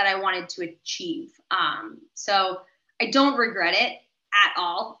that I wanted to achieve. So I don't regret it at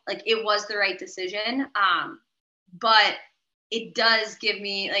all. Like, it was the right decision. But it does give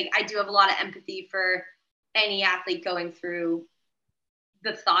me, like, I do have a lot of empathy for any athlete going through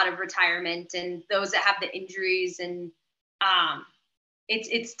the thought of retirement and those that have the injuries. And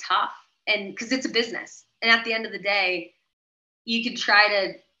it's tough, and because it's a business. And at the end of the day, you could try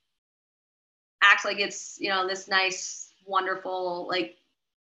to act like it's, this nice, wonderful, like,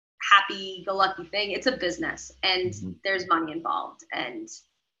 happy-go-lucky thing. It's a business, and there's money involved. And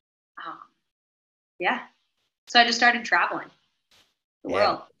yeah, so I just started traveling the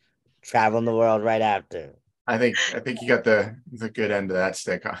world. Traveling the world right after. I think you got the good end of that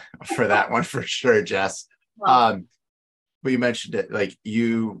stick for that one for sure, Jess. Well, but you mentioned it, like,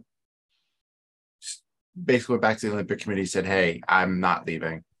 you basically went back to the Olympic Committee, said, hey, I'm not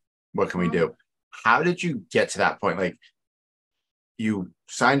leaving. What can we do? How did you get to that point? Like, you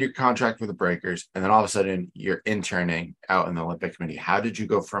signed your contract with the Breakers, and then all of a sudden you're interning out in the Olympic Committee. How did you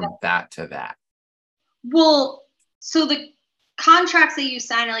go from that to that? Well, so the contracts that you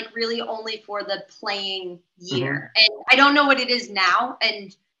sign are like really only for the playing year. And I don't know what it is now.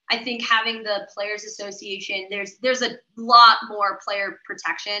 And I think having the Players Association, there's a lot more player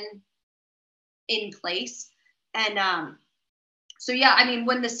protection in place. And so yeah, I mean,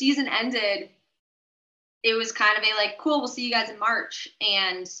 when the season ended, it was kind of a like, cool, we'll see you guys in March.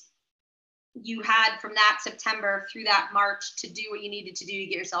 And you had from that September through that March to do what you needed to do to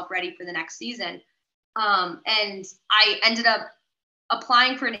get yourself ready for the next season. And I ended up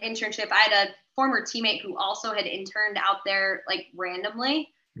applying for an internship. I had a former teammate who also had interned out there, like, randomly.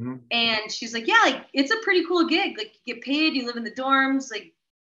 And she's like, yeah, like, it's a pretty cool gig. Like, you get paid, you live in the dorms, like,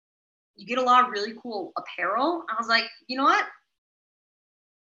 you get a lot of really cool apparel. I was like, you know what?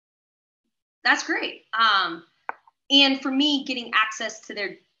 That's great. And for me, getting access to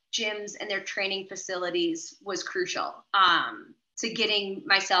their gyms and their training facilities was crucial to getting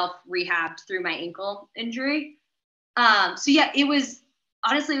myself rehabbed through my ankle injury. So yeah, it was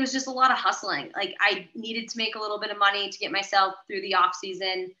just a lot of hustling. Like, I needed to make a little bit of money to get myself through the off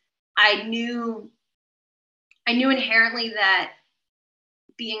season. I knew inherently that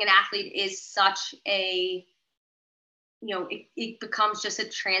being an athlete is such a, it becomes just a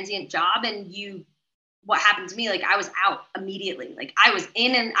transient job. And what happened to me, like, I was out immediately. Like, I was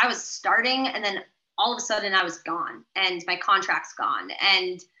in and I was starting, and then all of a sudden I was gone and my contract's gone.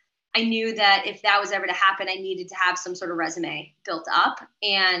 And I knew that if that was ever to happen, I needed to have some sort of resume built up.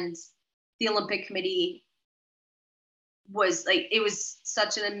 And the Olympic Committee was like, it was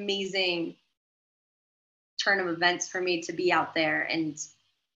such an amazing turn of events for me to be out there. And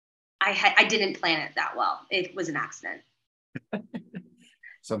I didn't plan it that well. It was an accident.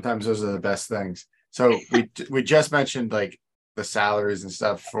 Sometimes those are the best things. So we just mentioned, like, the salaries and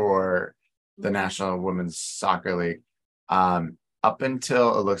stuff for the National Women's Soccer League. Up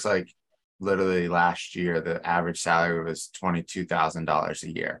until it looks like literally last year, the average salary was $22,000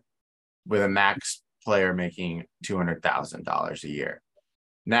 a year, with a max player making $200,000 a year.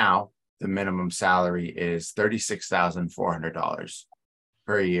 Now, the minimum salary is $36,400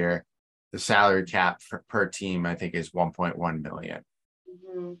 per year. The salary cap per team, I think, is $1.1 million.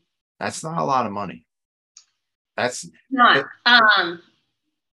 That's not a lot of money. That's not.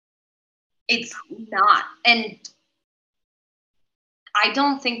 It's not. And I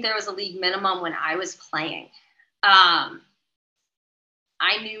don't think there was a league minimum when I was playing. I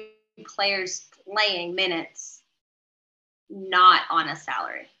knew players playing minutes, not on a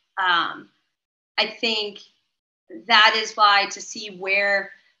salary. I think that is why to see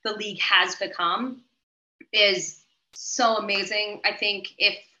where the league has become is so amazing. I think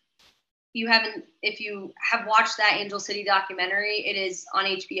if you have watched that Angel City documentary, it is on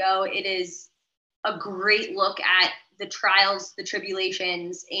HBO. It is a great look at the trials, the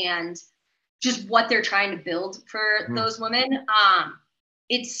tribulations, and just what they're trying to build for those women.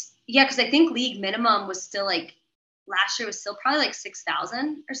 Because I think league minimum was still like last year was still probably like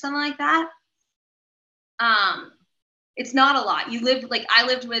 6,000 or something like that. it's not a lot. You live like I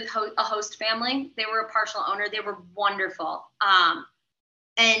lived with a host family. They were a partial owner. They were wonderful.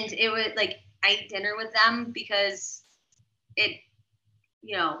 And it was like I ate dinner with them because it,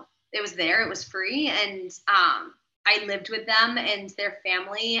 it was there. It was free, and I lived with them and their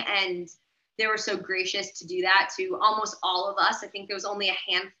family, and they were so gracious to do that to almost all of us. I think there was only a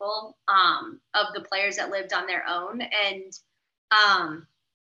handful of the players that lived on their own, and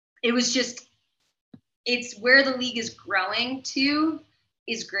it was just. It's where the league is growing to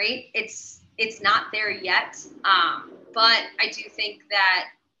is great. It's not there yet, but I do think that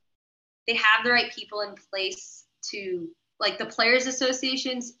they have the right people in place to, like, the Players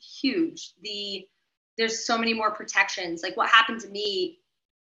Association's huge. There's so many more protections. Like what happened to me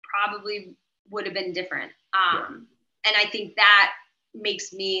probably would have been different, and I think that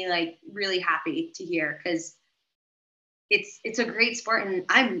makes me like really happy to hear because it's a great sport, and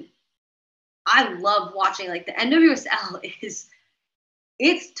I love watching. Like the NWSL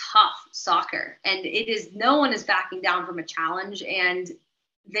it's tough soccer, and no one is backing down from a challenge, and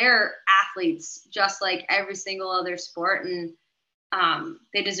they're athletes just like every single other sport, and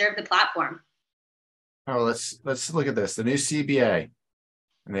they deserve the platform. Oh, let's look at this. The new CBA.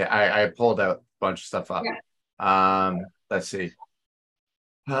 I pulled out a bunch of stuff up. Yeah. Let's see.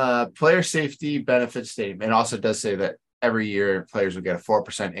 Player safety benefit statement also does say that every year players will get a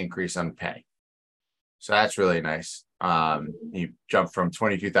 4% increase on pay. So that's really nice. You jump from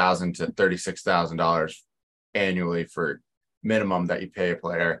 $22,000 to $36,000 annually for minimum that you pay a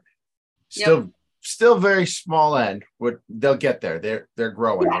player. Still very small end. They'll get there. They're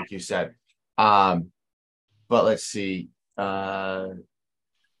growing, like you said. But let's see.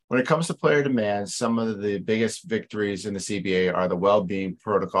 When it comes to player demands, some of the biggest victories in the CBA are the well-being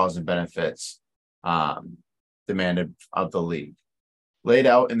protocols and benefits demanded of the league. Laid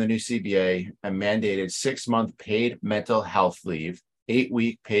out in the new CBA, a mandated 6-month paid mental health leave,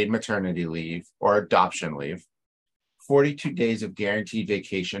 8-week paid maternity leave or adoption leave, 42 days of guaranteed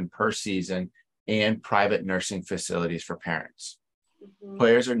vacation per season, and private nursing facilities for parents. Mm-hmm.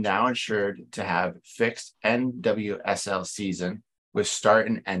 Players are now ensured to have fixed NWSL season with start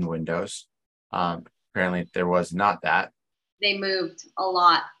and end windows. Apparently there was not that. They moved a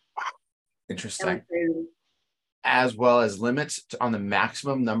lot. Interesting. As well as limits on the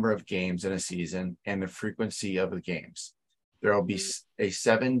maximum number of games in a season and the frequency of the games. There will be a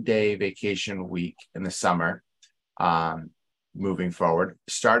 7-day vacation week in the summer moving forward.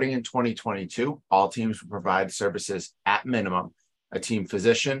 Starting in 2022, all teams will provide services at minimum: a team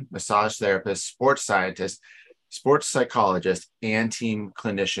physician, massage therapist, sports scientist, sports psychologist, and team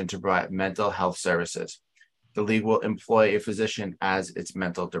clinician to provide mental health services. The league will employ a physician as its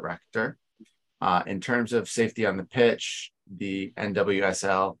mental director. In terms of safety on the pitch, the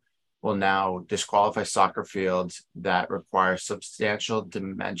NWSL will now disqualify soccer fields that require substantial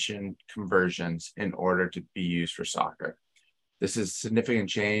dimension conversions in order to be used for soccer. This is a significant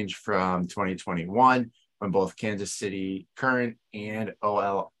change from 2021, when both Kansas City Current and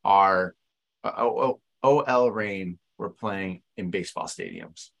OL Reign were playing in baseball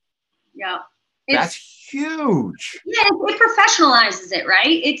stadiums. Yeah. That's huge. Yeah, it professionalizes it,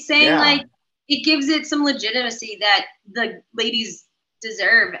 right? It's saying like, it gives it some legitimacy that the ladies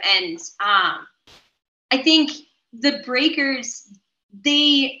deserve. And I think the Breakers,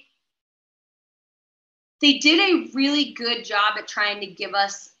 they did a really good job at trying to give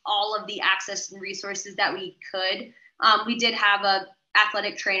us all of the access and resources that we could. We did have a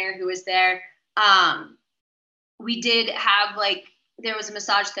athletic trainer who was there. We did have there was a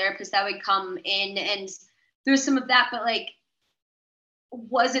massage therapist that would come in, and there's some of that, but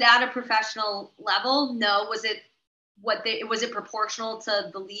was it at a professional level? No. Was it proportional to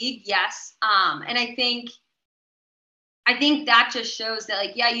the league? Yes. And I think that just shows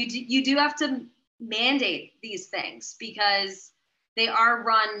that you do have to mandate these things because they are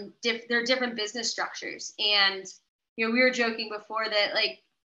run they're different business structures. And we were joking before that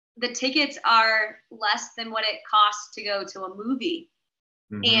the tickets are less than what it costs to go to a movie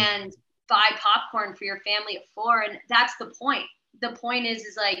and buy popcorn for your family of 4, and that's the point. The point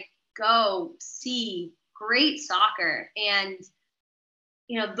is go see great soccer, and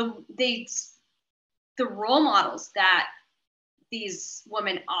the role models that these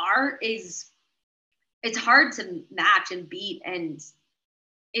women are it's hard to match and beat, and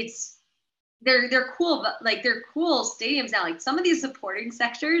they're cool, but they're cool stadiums now. Some of these supporting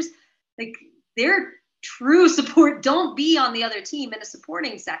sectors, they're true support. Don't be on the other team in a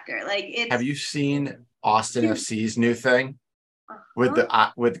supporting sector. Have you seen Austin FC's new thing?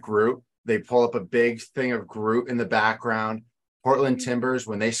 With Groot, they pull up a big thing of Groot in the background. Portland Timbers,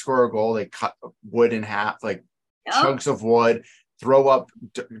 when they score a goal, they cut wood in half, chunks of wood, throw up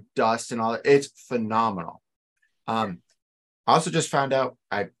dust and all that. It's phenomenal. I also just found out,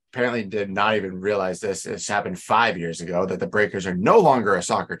 I apparently did not even realize this. It's happened 5 years ago, that the Breakers are no longer a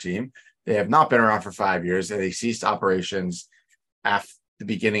soccer team. They have not been around for 5 years. They ceased operations after the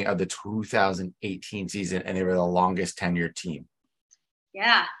beginning of the 2018 season, and they were the longest tenured team.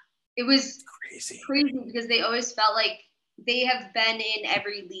 Yeah, it was crazy because they always felt like they have been in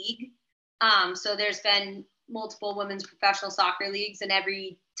every league. So there's been multiple women's professional soccer leagues, and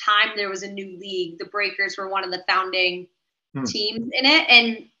every time there was a new league, the Breakers were one of the founding teams in it.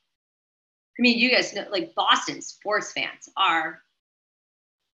 And I mean, you guys know, like, Boston sports fans are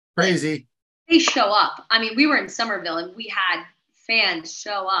crazy. They show up. I mean, we were in Somerville and we had fans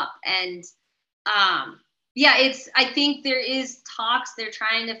show up, and I think there is talks. They're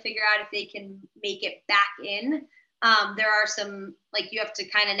trying to figure out if they can make it back in. There are some, like, you have to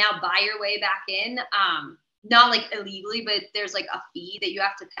kind of now buy your way back in. Not like illegally, but there's like a fee that you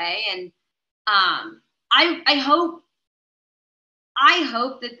have to pay. And I hope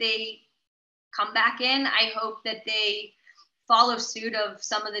that they come back in. I hope that they follow suit of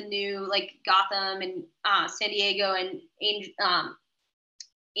some of the new, like, Gotham and San Diego and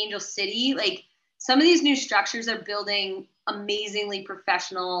Angel City. Like, some of these new structures are building amazingly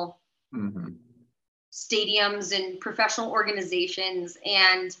professional stadiums and professional organizations,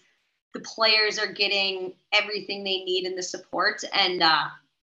 and the players are getting everything they need in the support. And I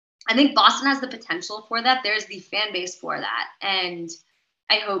think Boston has the potential for that. There's the fan base for that, and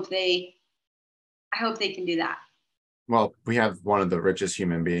I hope they can do that. Well, we have one of the richest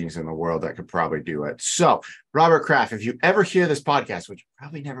human beings in the world that could probably do it. So, Robert Kraft, if you ever hear this podcast, which you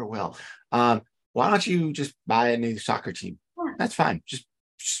probably never will, why don't you just buy a new soccer team? Yeah. That's fine. Just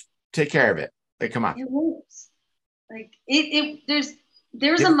take care of it. Like, come on. It works. Like,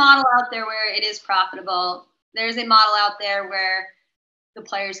 there's a model out there where it is profitable. There's a model out there where the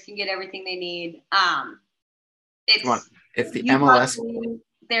players can get everything they need. If the MLS,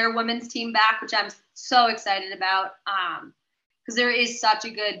 their women's team back, which I'm so excited about, because there is such a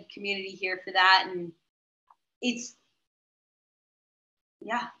good community here for that, and it's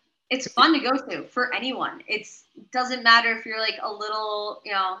fun to go to for anyone. It doesn't matter if you're like a little,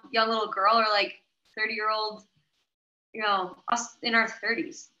 young little girl, or like 30-year-old, us in our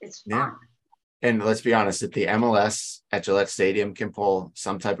 30s. It's fun. Yeah. And let's be honest, if the MLS at Gillette Stadium can pull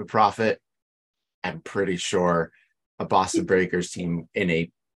some type of profit, I'm pretty sure a Boston Breakers team in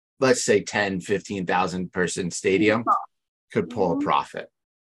a, let's say, 10, 15,000 person stadium could pull a profit.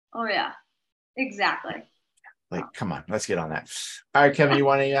 Oh, yeah, exactly. Like, come on, let's get on that. All right, Kevin, you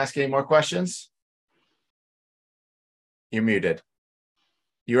want to ask any more questions? You're muted.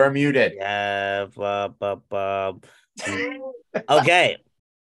 You are muted. Yeah. Okay.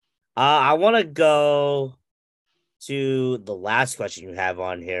 I want to go to the last question you have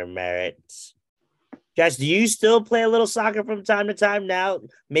on here, Merritt. Jess, do you still play a little soccer from time to time now?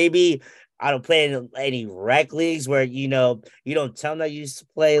 Maybe I don't play in any rec leagues where, you don't tell them that you used to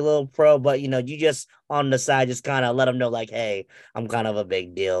play a little pro, but, you just on the side, just kind of let them know, like, hey, I'm kind of a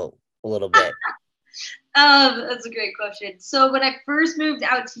big deal a little bit. That's a great question. So when I first moved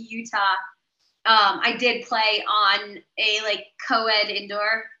out to Utah, I did play on a like co-ed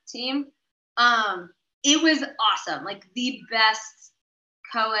indoor team. It was awesome. Like, the best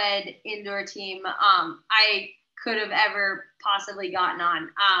co-ed indoor team I could have ever possibly gotten on.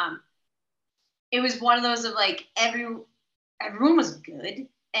 It was one of those of like everyone was good,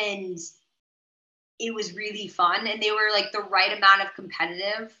 and it was really fun, and they were like the right amount of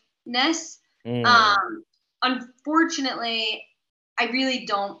competitiveness. Unfortunately, I really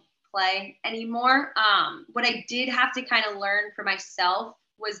don't play anymore. What I did have to kind of learn for myself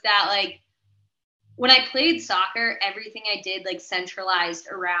was that, like, when I played soccer, everything I did like centralized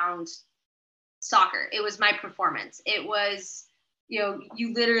around soccer. It was my performance. It was,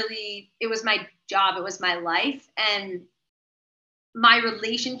 it was my job. It was my life. And my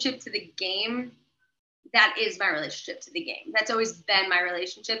relationship to the game, that is my relationship to the game. That's always been my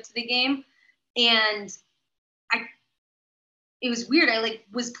relationship to the game. And it was weird. I like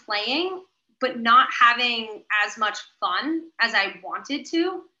was playing, but not having as much fun as I wanted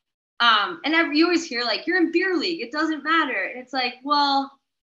to. And you always hear, like, you're in beer league, it doesn't matter. And it's like, well,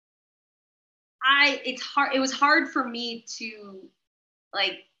 it was hard for me to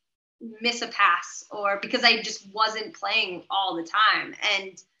like miss a pass, or because I just wasn't playing all the time.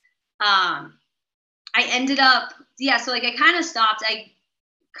 And I ended up, so like I kind of stopped.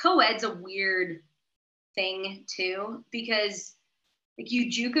 Co-ed's a weird thing too, because like you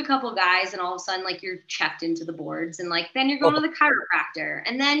juke a couple guys and all of a sudden like you're checked into the boards and like then you're going to the chiropractor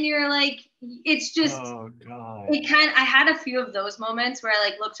and then you're like it's just I had a few of those moments where I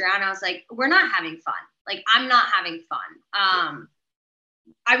like looked around and I was like, we're not having fun. Like I'm not having fun.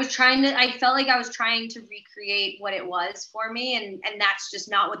 I felt like I was trying to recreate what it was for me and that's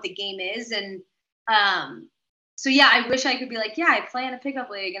just not what the game is. And so yeah, I wish I could be like, yeah, I play in a pickup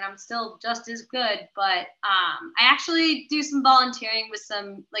league and I'm still just as good. But I actually do some volunteering with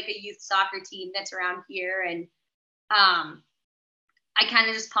some like a youth soccer team that's around here. And I kind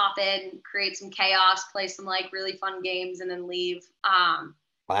of just pop in, create some chaos, play some like really fun games and then leave. Well,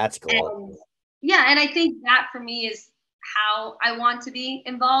 that's cool. And I think that for me is how I want to be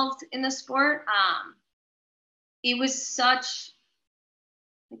involved in the sport. It was such,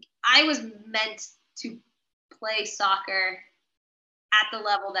 like, I was meant to play soccer at the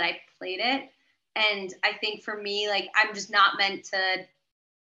level that I played it. And I think for me, like, I'm just not meant to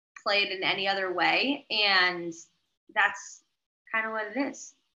play it in any other way. And that's kind of what it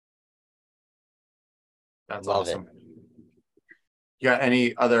is. That's awesome. You got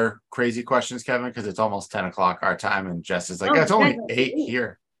any other crazy questions, Kevin? Because it's almost 10 o'clock our time, and Jess is like, it's only 8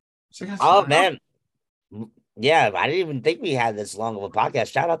 here. Like, oh, man. Yeah, I didn't even think we had this long of a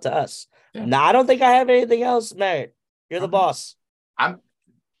podcast. Shout out to us. Yeah. No, I don't think I have anything else, Merritt. You're the boss. I'm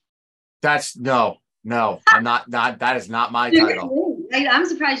not, that is not my title. I'm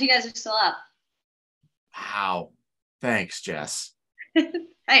surprised you guys are still up. Wow. Thanks, Jess.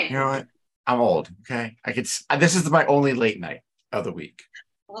 Hey. You know what? I'm old, okay? This is my only late night of the week.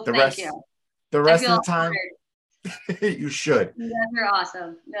 Well, thank you. The rest of the time, you should. You guys are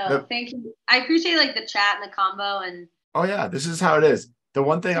awesome. Thank you. I appreciate like the chat and the combo and. Oh yeah, this is how it is. The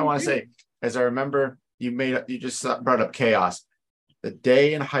one thing I want to say is I remember you just brought up chaos. The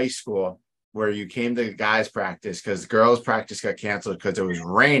day in high school where you came to guys practice because girls practice got canceled because it was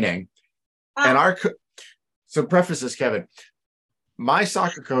raining, and so preface this, Kevin. My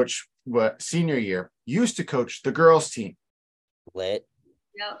soccer coach, senior year, used to coach the girls team. Lit.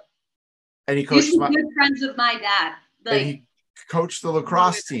 Yep. And he coached good friends with my dad. Like, and he coached the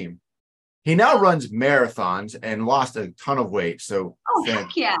lacrosse team. He now runs marathons and lost a ton of weight. So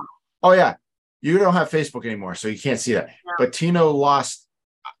heck yeah. Oh yeah. You don't have Facebook anymore, so you can't see that. No. But Tino lost.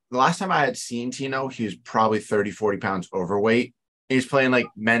 The last time I had seen Tino, he was probably 30, 40 pounds overweight. He's playing like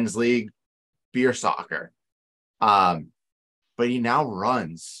men's league beer soccer. But he now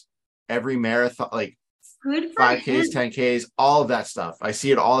runs every marathon, like 5Ks, 10Ks, all of that stuff. I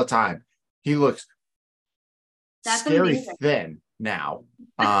see it all the time. He looks scary thin now.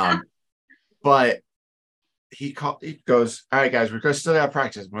 But he goes, all right, guys, we're going to still got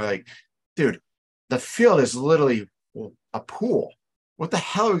practice. And we're like, dude, the field is literally a pool. What the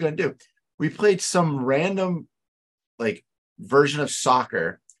hell are we going to do? We played some random like version of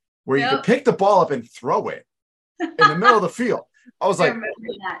soccer where you could pick the ball up and throw it in the middle of the field. I was like,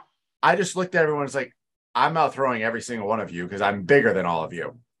 I just looked at everyone and was like, I'm out throwing every single one of you because I'm bigger than all of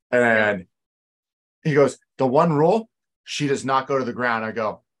you. And he goes, the one rule, she does not go to the ground. I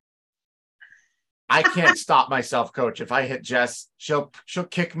go, I can't stop myself, coach. If I hit Jess, she'll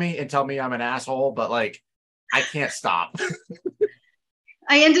kick me and tell me I'm an asshole, but like I can't stop.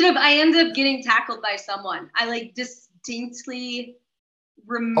 I ended up getting tackled by someone. I like distinctly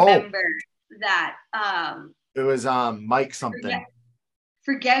remember that. It was Mike something.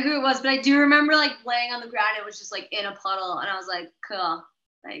 Forget who it was, but I do remember like laying on the ground. It was just like in a puddle, and I was like, cool.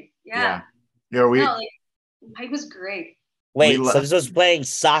 Like, yeah. Mike was great. Wait, so this was playing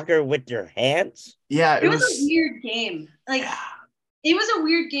soccer with your hands? Yeah, it was a weird game. Like, it was a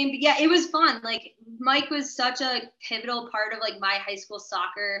weird game, but yeah, it was fun. Like, Mike was such a pivotal part of like my high school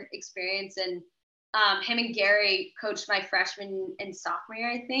soccer experience, and him and Gary coached my freshman and sophomore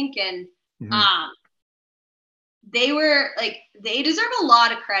year, I think, and they were like, they deserve a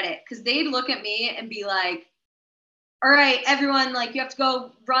lot of credit because they'd look at me and be like, all right, everyone, like, you have to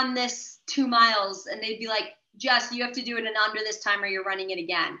go run this 2 miles, and they'd be like, Jess, you have to do it in under this time or you're running it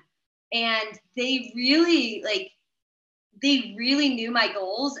again. And they really knew my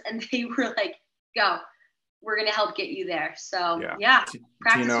goals, and they were like, go, we're going to help get you there. So yeah,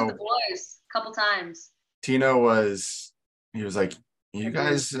 practice with the boys a couple times. Tino he was like, you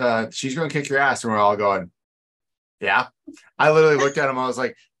guys, she's going to kick your ass. And we're all going, yeah. I literally looked at him. I was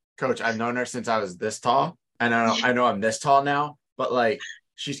like, coach, I've known her since I was this tall. And I know I'm this tall now, but like,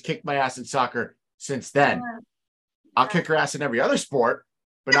 she's kicked my ass in soccer since then. I'll kick her ass in every other sport,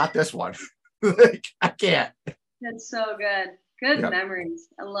 but not this one. Like, I can't. That's so good. Good memories.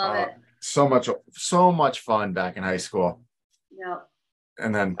 I love it. So much fun back in high school. Yeah.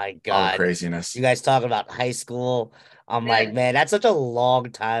 and then my God, all the craziness. You guys talking about high school? I'm like, man, that's such a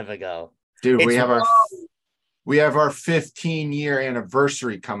long time ago. Dude, we have our 15-year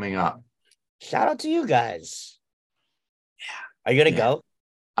anniversary coming up. Shout out to you guys. Yeah. Are you gonna go?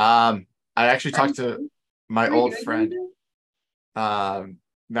 I actually talked to my old friend,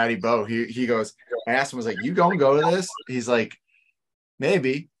 Matty Bow. He goes, I asked him, I was like, you gonna go to this? He's like,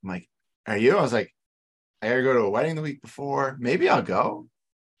 maybe. I'm like, are you? I was like, I gotta go to a wedding the week before. Maybe I'll go.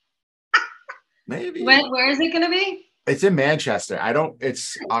 Maybe. Where is it gonna be? It's in Manchester.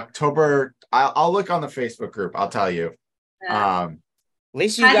 It's October. I'll look on the Facebook group. I'll tell you. Yeah. At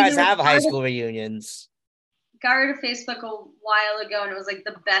least you guys have high school reunions. Got rid of Facebook a while ago, and it was like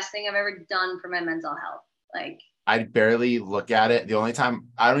the best thing I've ever done for my mental health. Like, I barely look at it. The only time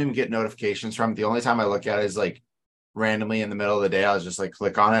I don't even get notifications from it. The only time I look at it is like randomly in the middle of the day. I'll just like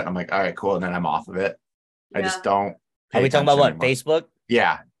click on it. I'm like, all right, cool. And then I'm off of it. Yeah. I just don't. Are we talking about what? Anymore. Facebook?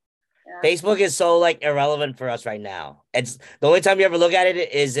 Yeah. Facebook is so like irrelevant for us right now. It's the only time you ever look at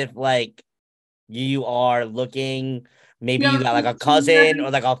it is if like you are looking, maybe you got like a cousin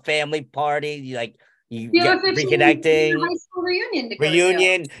or like a family party. You get reconnecting. High school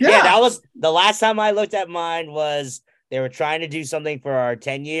reunion. Yeah, that was the last time I looked at mine. Was they were trying to do something for our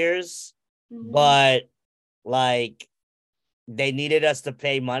 10 years, but like they needed us to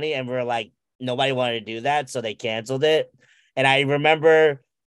pay money, and we're like nobody wanted to do that, so they canceled it. And I remember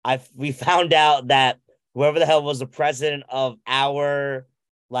we found out that whoever the hell was the president of our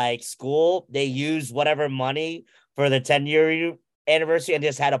like school, they used whatever money for the 10-year anniversary and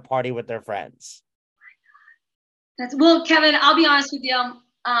just had a party with their friends. Well, Kevin, I'll be honest with you.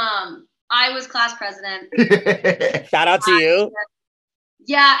 I was class president. Shout out to you.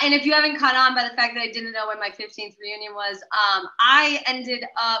 Yeah, and if you haven't caught on by the fact that I didn't know when my 15th reunion was, I ended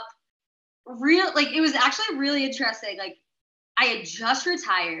up it was actually really interesting. Like, I had just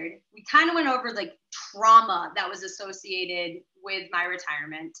retired. We kind of went over like trauma that was associated with my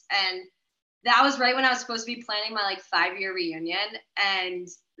retirement. And that was right when I was supposed to be planning my like 5-year reunion. And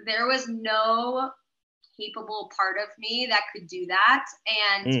there was no capable part of me that could do that.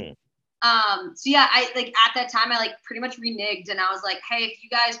 And so yeah, I like at that time I like pretty much reneged, and I was like, hey, if you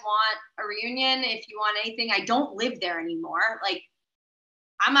guys want a reunion, if you want anything, I don't live there anymore. Like,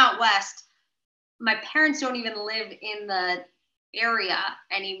 I'm out west. My parents don't even live in the area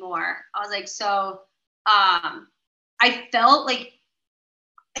anymore. I was like, so I felt like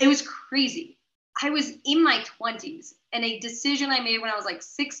it was crazy. I was in my 20s, and a decision I made when I was like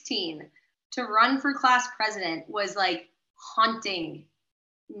 16 to run for class president was like haunting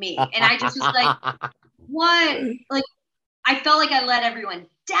me. And I just was like, what? Like, I felt like I let everyone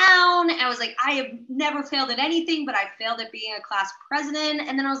down. And I was like, I have never failed at anything, but I failed at being a class president.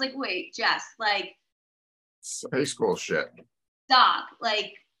 And then I was like, wait, Jess, like, high school shit. Stop.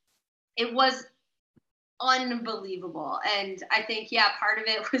 Like, it was unbelievable. And I think, yeah, part of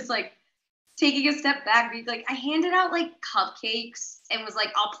it was like taking a step back. Like, I handed out like cupcakes and was like,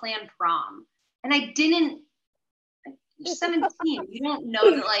 I'll plan prom. And I didn't. You're 17. You don't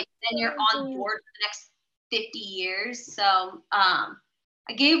know that like then you're on board for the next 50 years. So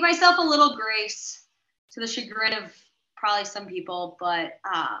I gave myself a little grace, to the chagrin of probably some people, but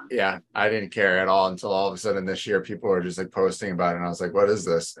yeah, I didn't care at all until all of a sudden this year people were just like posting about it, and I was like, what is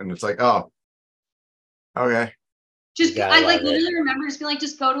this? And it's like, oh, okay. I like literally remember just being like,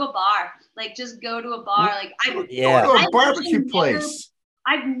 just go to a bar. Like, just go to a bar. Like, go to a barbecue place.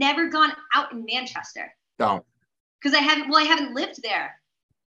 I've never gone out in Manchester. Don't. Because I haven't lived there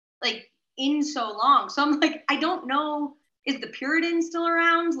like in so long. So I'm like, I don't know. Is the Puritan still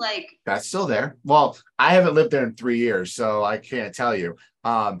around? Like, that's still there. Well, I haven't lived there in 3 years, so I can't tell you.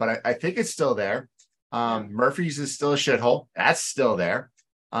 But I think it's still there. Murphy's is still a shithole. That's still there.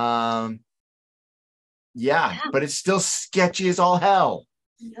 Yeah, but it's still sketchy as all hell.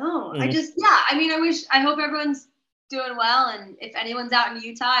 No, I hope everyone's doing well. And if anyone's out in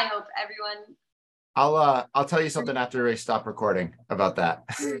Utah, I hope everyone. I'll tell you something after we stop recording about that.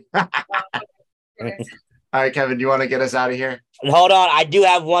 All right, Kevin, do you want to get us out of here? Hold on. I do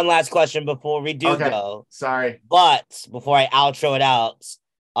have one last question before we do go. Sorry. But before I outro it out,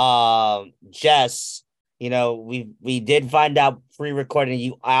 Jess, we did find out pre-recording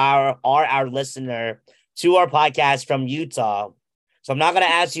you are our listener to our podcast from Utah. So I'm not going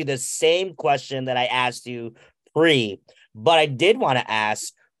to ask you the same question that I asked you pre, but I did want to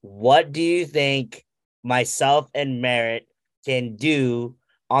ask, what do you think myself and Merritt can do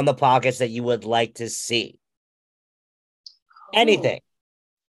on the podcast that you would like to see? Anything.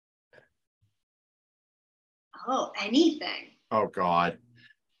 Oh, anything. Oh God.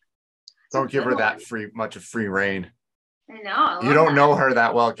 Don't give her that much of free reign. I know. You don't know her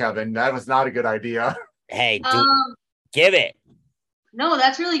that well, Kevin. That was not a good idea. Hey, give it. No,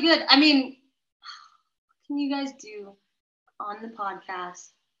 that's really good. I mean, what can you guys do on the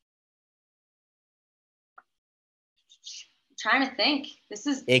podcast? I'm trying to think.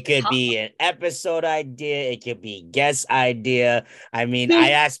 It could be an episode idea. It could be guest idea. I mean,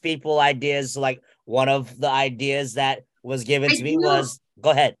 I asked people ideas. Like one of the ideas that was given to me was, go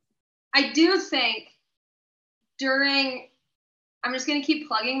ahead. I do think I'm just going to keep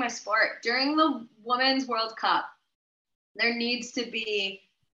plugging my sport. During the Women's World Cup, there needs to be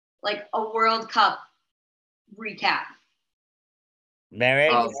like a World Cup recap.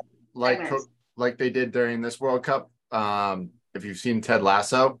 Merritt? Like they did during this World Cup. If you've seen Ted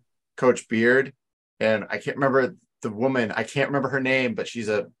Lasso, Coach Beard, and I can't remember the woman. I can't remember her name, but she's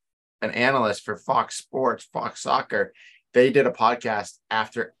an analyst for Fox Sports, Fox Soccer. They did a podcast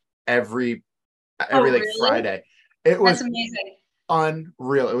after every really? Friday. That's amazing.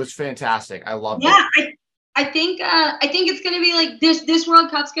 Unreal. It was fantastic. I loved it. Yeah, I think it's gonna be like this World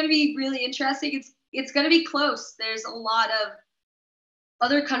Cup's gonna be really interesting. It's gonna be close. There's a lot of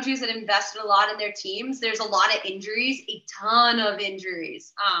other countries that invested a lot in their teams. There's a lot of injuries, a ton of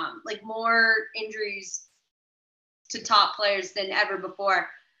injuries. Like more injuries to top players than ever before.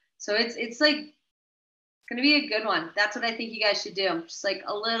 So it's like gonna be a good one. That's what I think you guys should do. Just like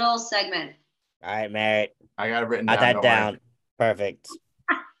a little segment. All right, Merritt. I got it written down. Got that down. Perfect.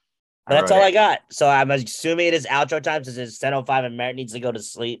 But that's all I got. So I'm assuming it is outro time since it's 10:05 and Merritt needs to go to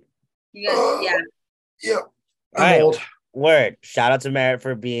sleep. You guys, yeah. Yeah. I'm old. Word. Shout out to Merritt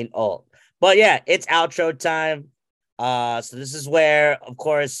for being old. But yeah, it's outro time. So this is where, of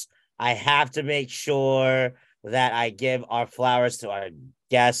course, I have to make sure that I give our flowers to our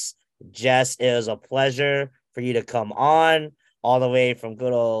guests. Jess, it was a pleasure for you to come on all the way from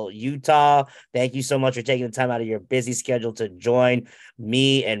good old Utah. Thank you so much for taking the time out of your busy schedule to join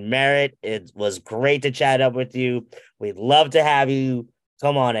me and Merritt. It was great to chat up with you. We'd love to have you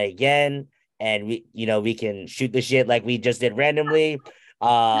come on again, and we can shoot the shit like we just did randomly.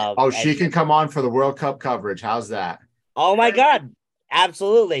 She can come on for the World Cup coverage. How's that? Oh my God.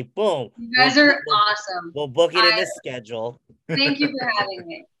 Absolutely. Boom. You guys are awesome. We'll book it in this schedule. Thank you for having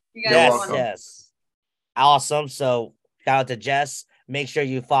me. You guys yes. Awesome. So shout out to Jess. Make sure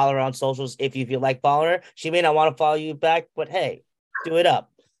you follow her on socials if you feel like following her. She may not want to follow you back, but hey, do it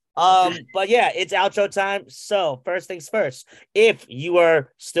up. But yeah, it's outro time. So first things first, if you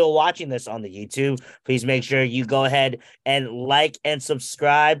are still watching this on the YouTube, please make sure you go ahead and like and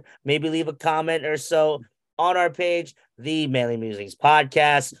subscribe. Maybe leave a comment or so on our page, the Manly Musings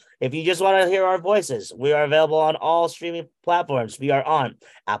Podcast. If you just want to hear our voices, we are available on all streaming platforms. We are on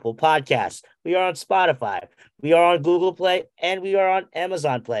Apple Podcasts. We are on Spotify. We are on Google Play, and we are on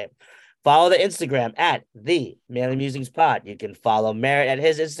Amazon Play. Follow the Instagram at the Manly Musings Pod. You can follow Merritt at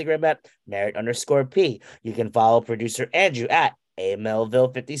his Instagram at Merritt_P. You can follow producer Andrew at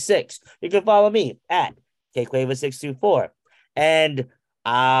AMelville56. You can follow me at KQuava624. And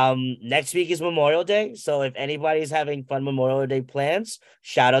next week is Memorial Day. So if anybody's having fun Memorial Day plans,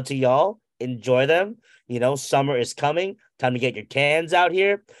 shout out to y'all. Enjoy them. Summer is coming. Time to get your cans out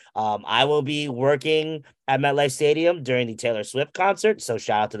here. I will be working at MetLife Stadium during the Taylor Swift concert. So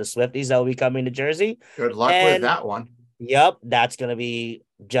shout out to the Swifties that will be coming to Jersey. Good luck with that one. Yep, that's going to be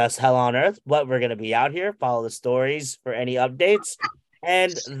just hell on earth. But we're going to be out here. Follow the stories for any updates.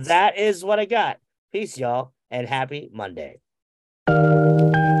 And that is what I got. Peace, y'all, and happy Monday.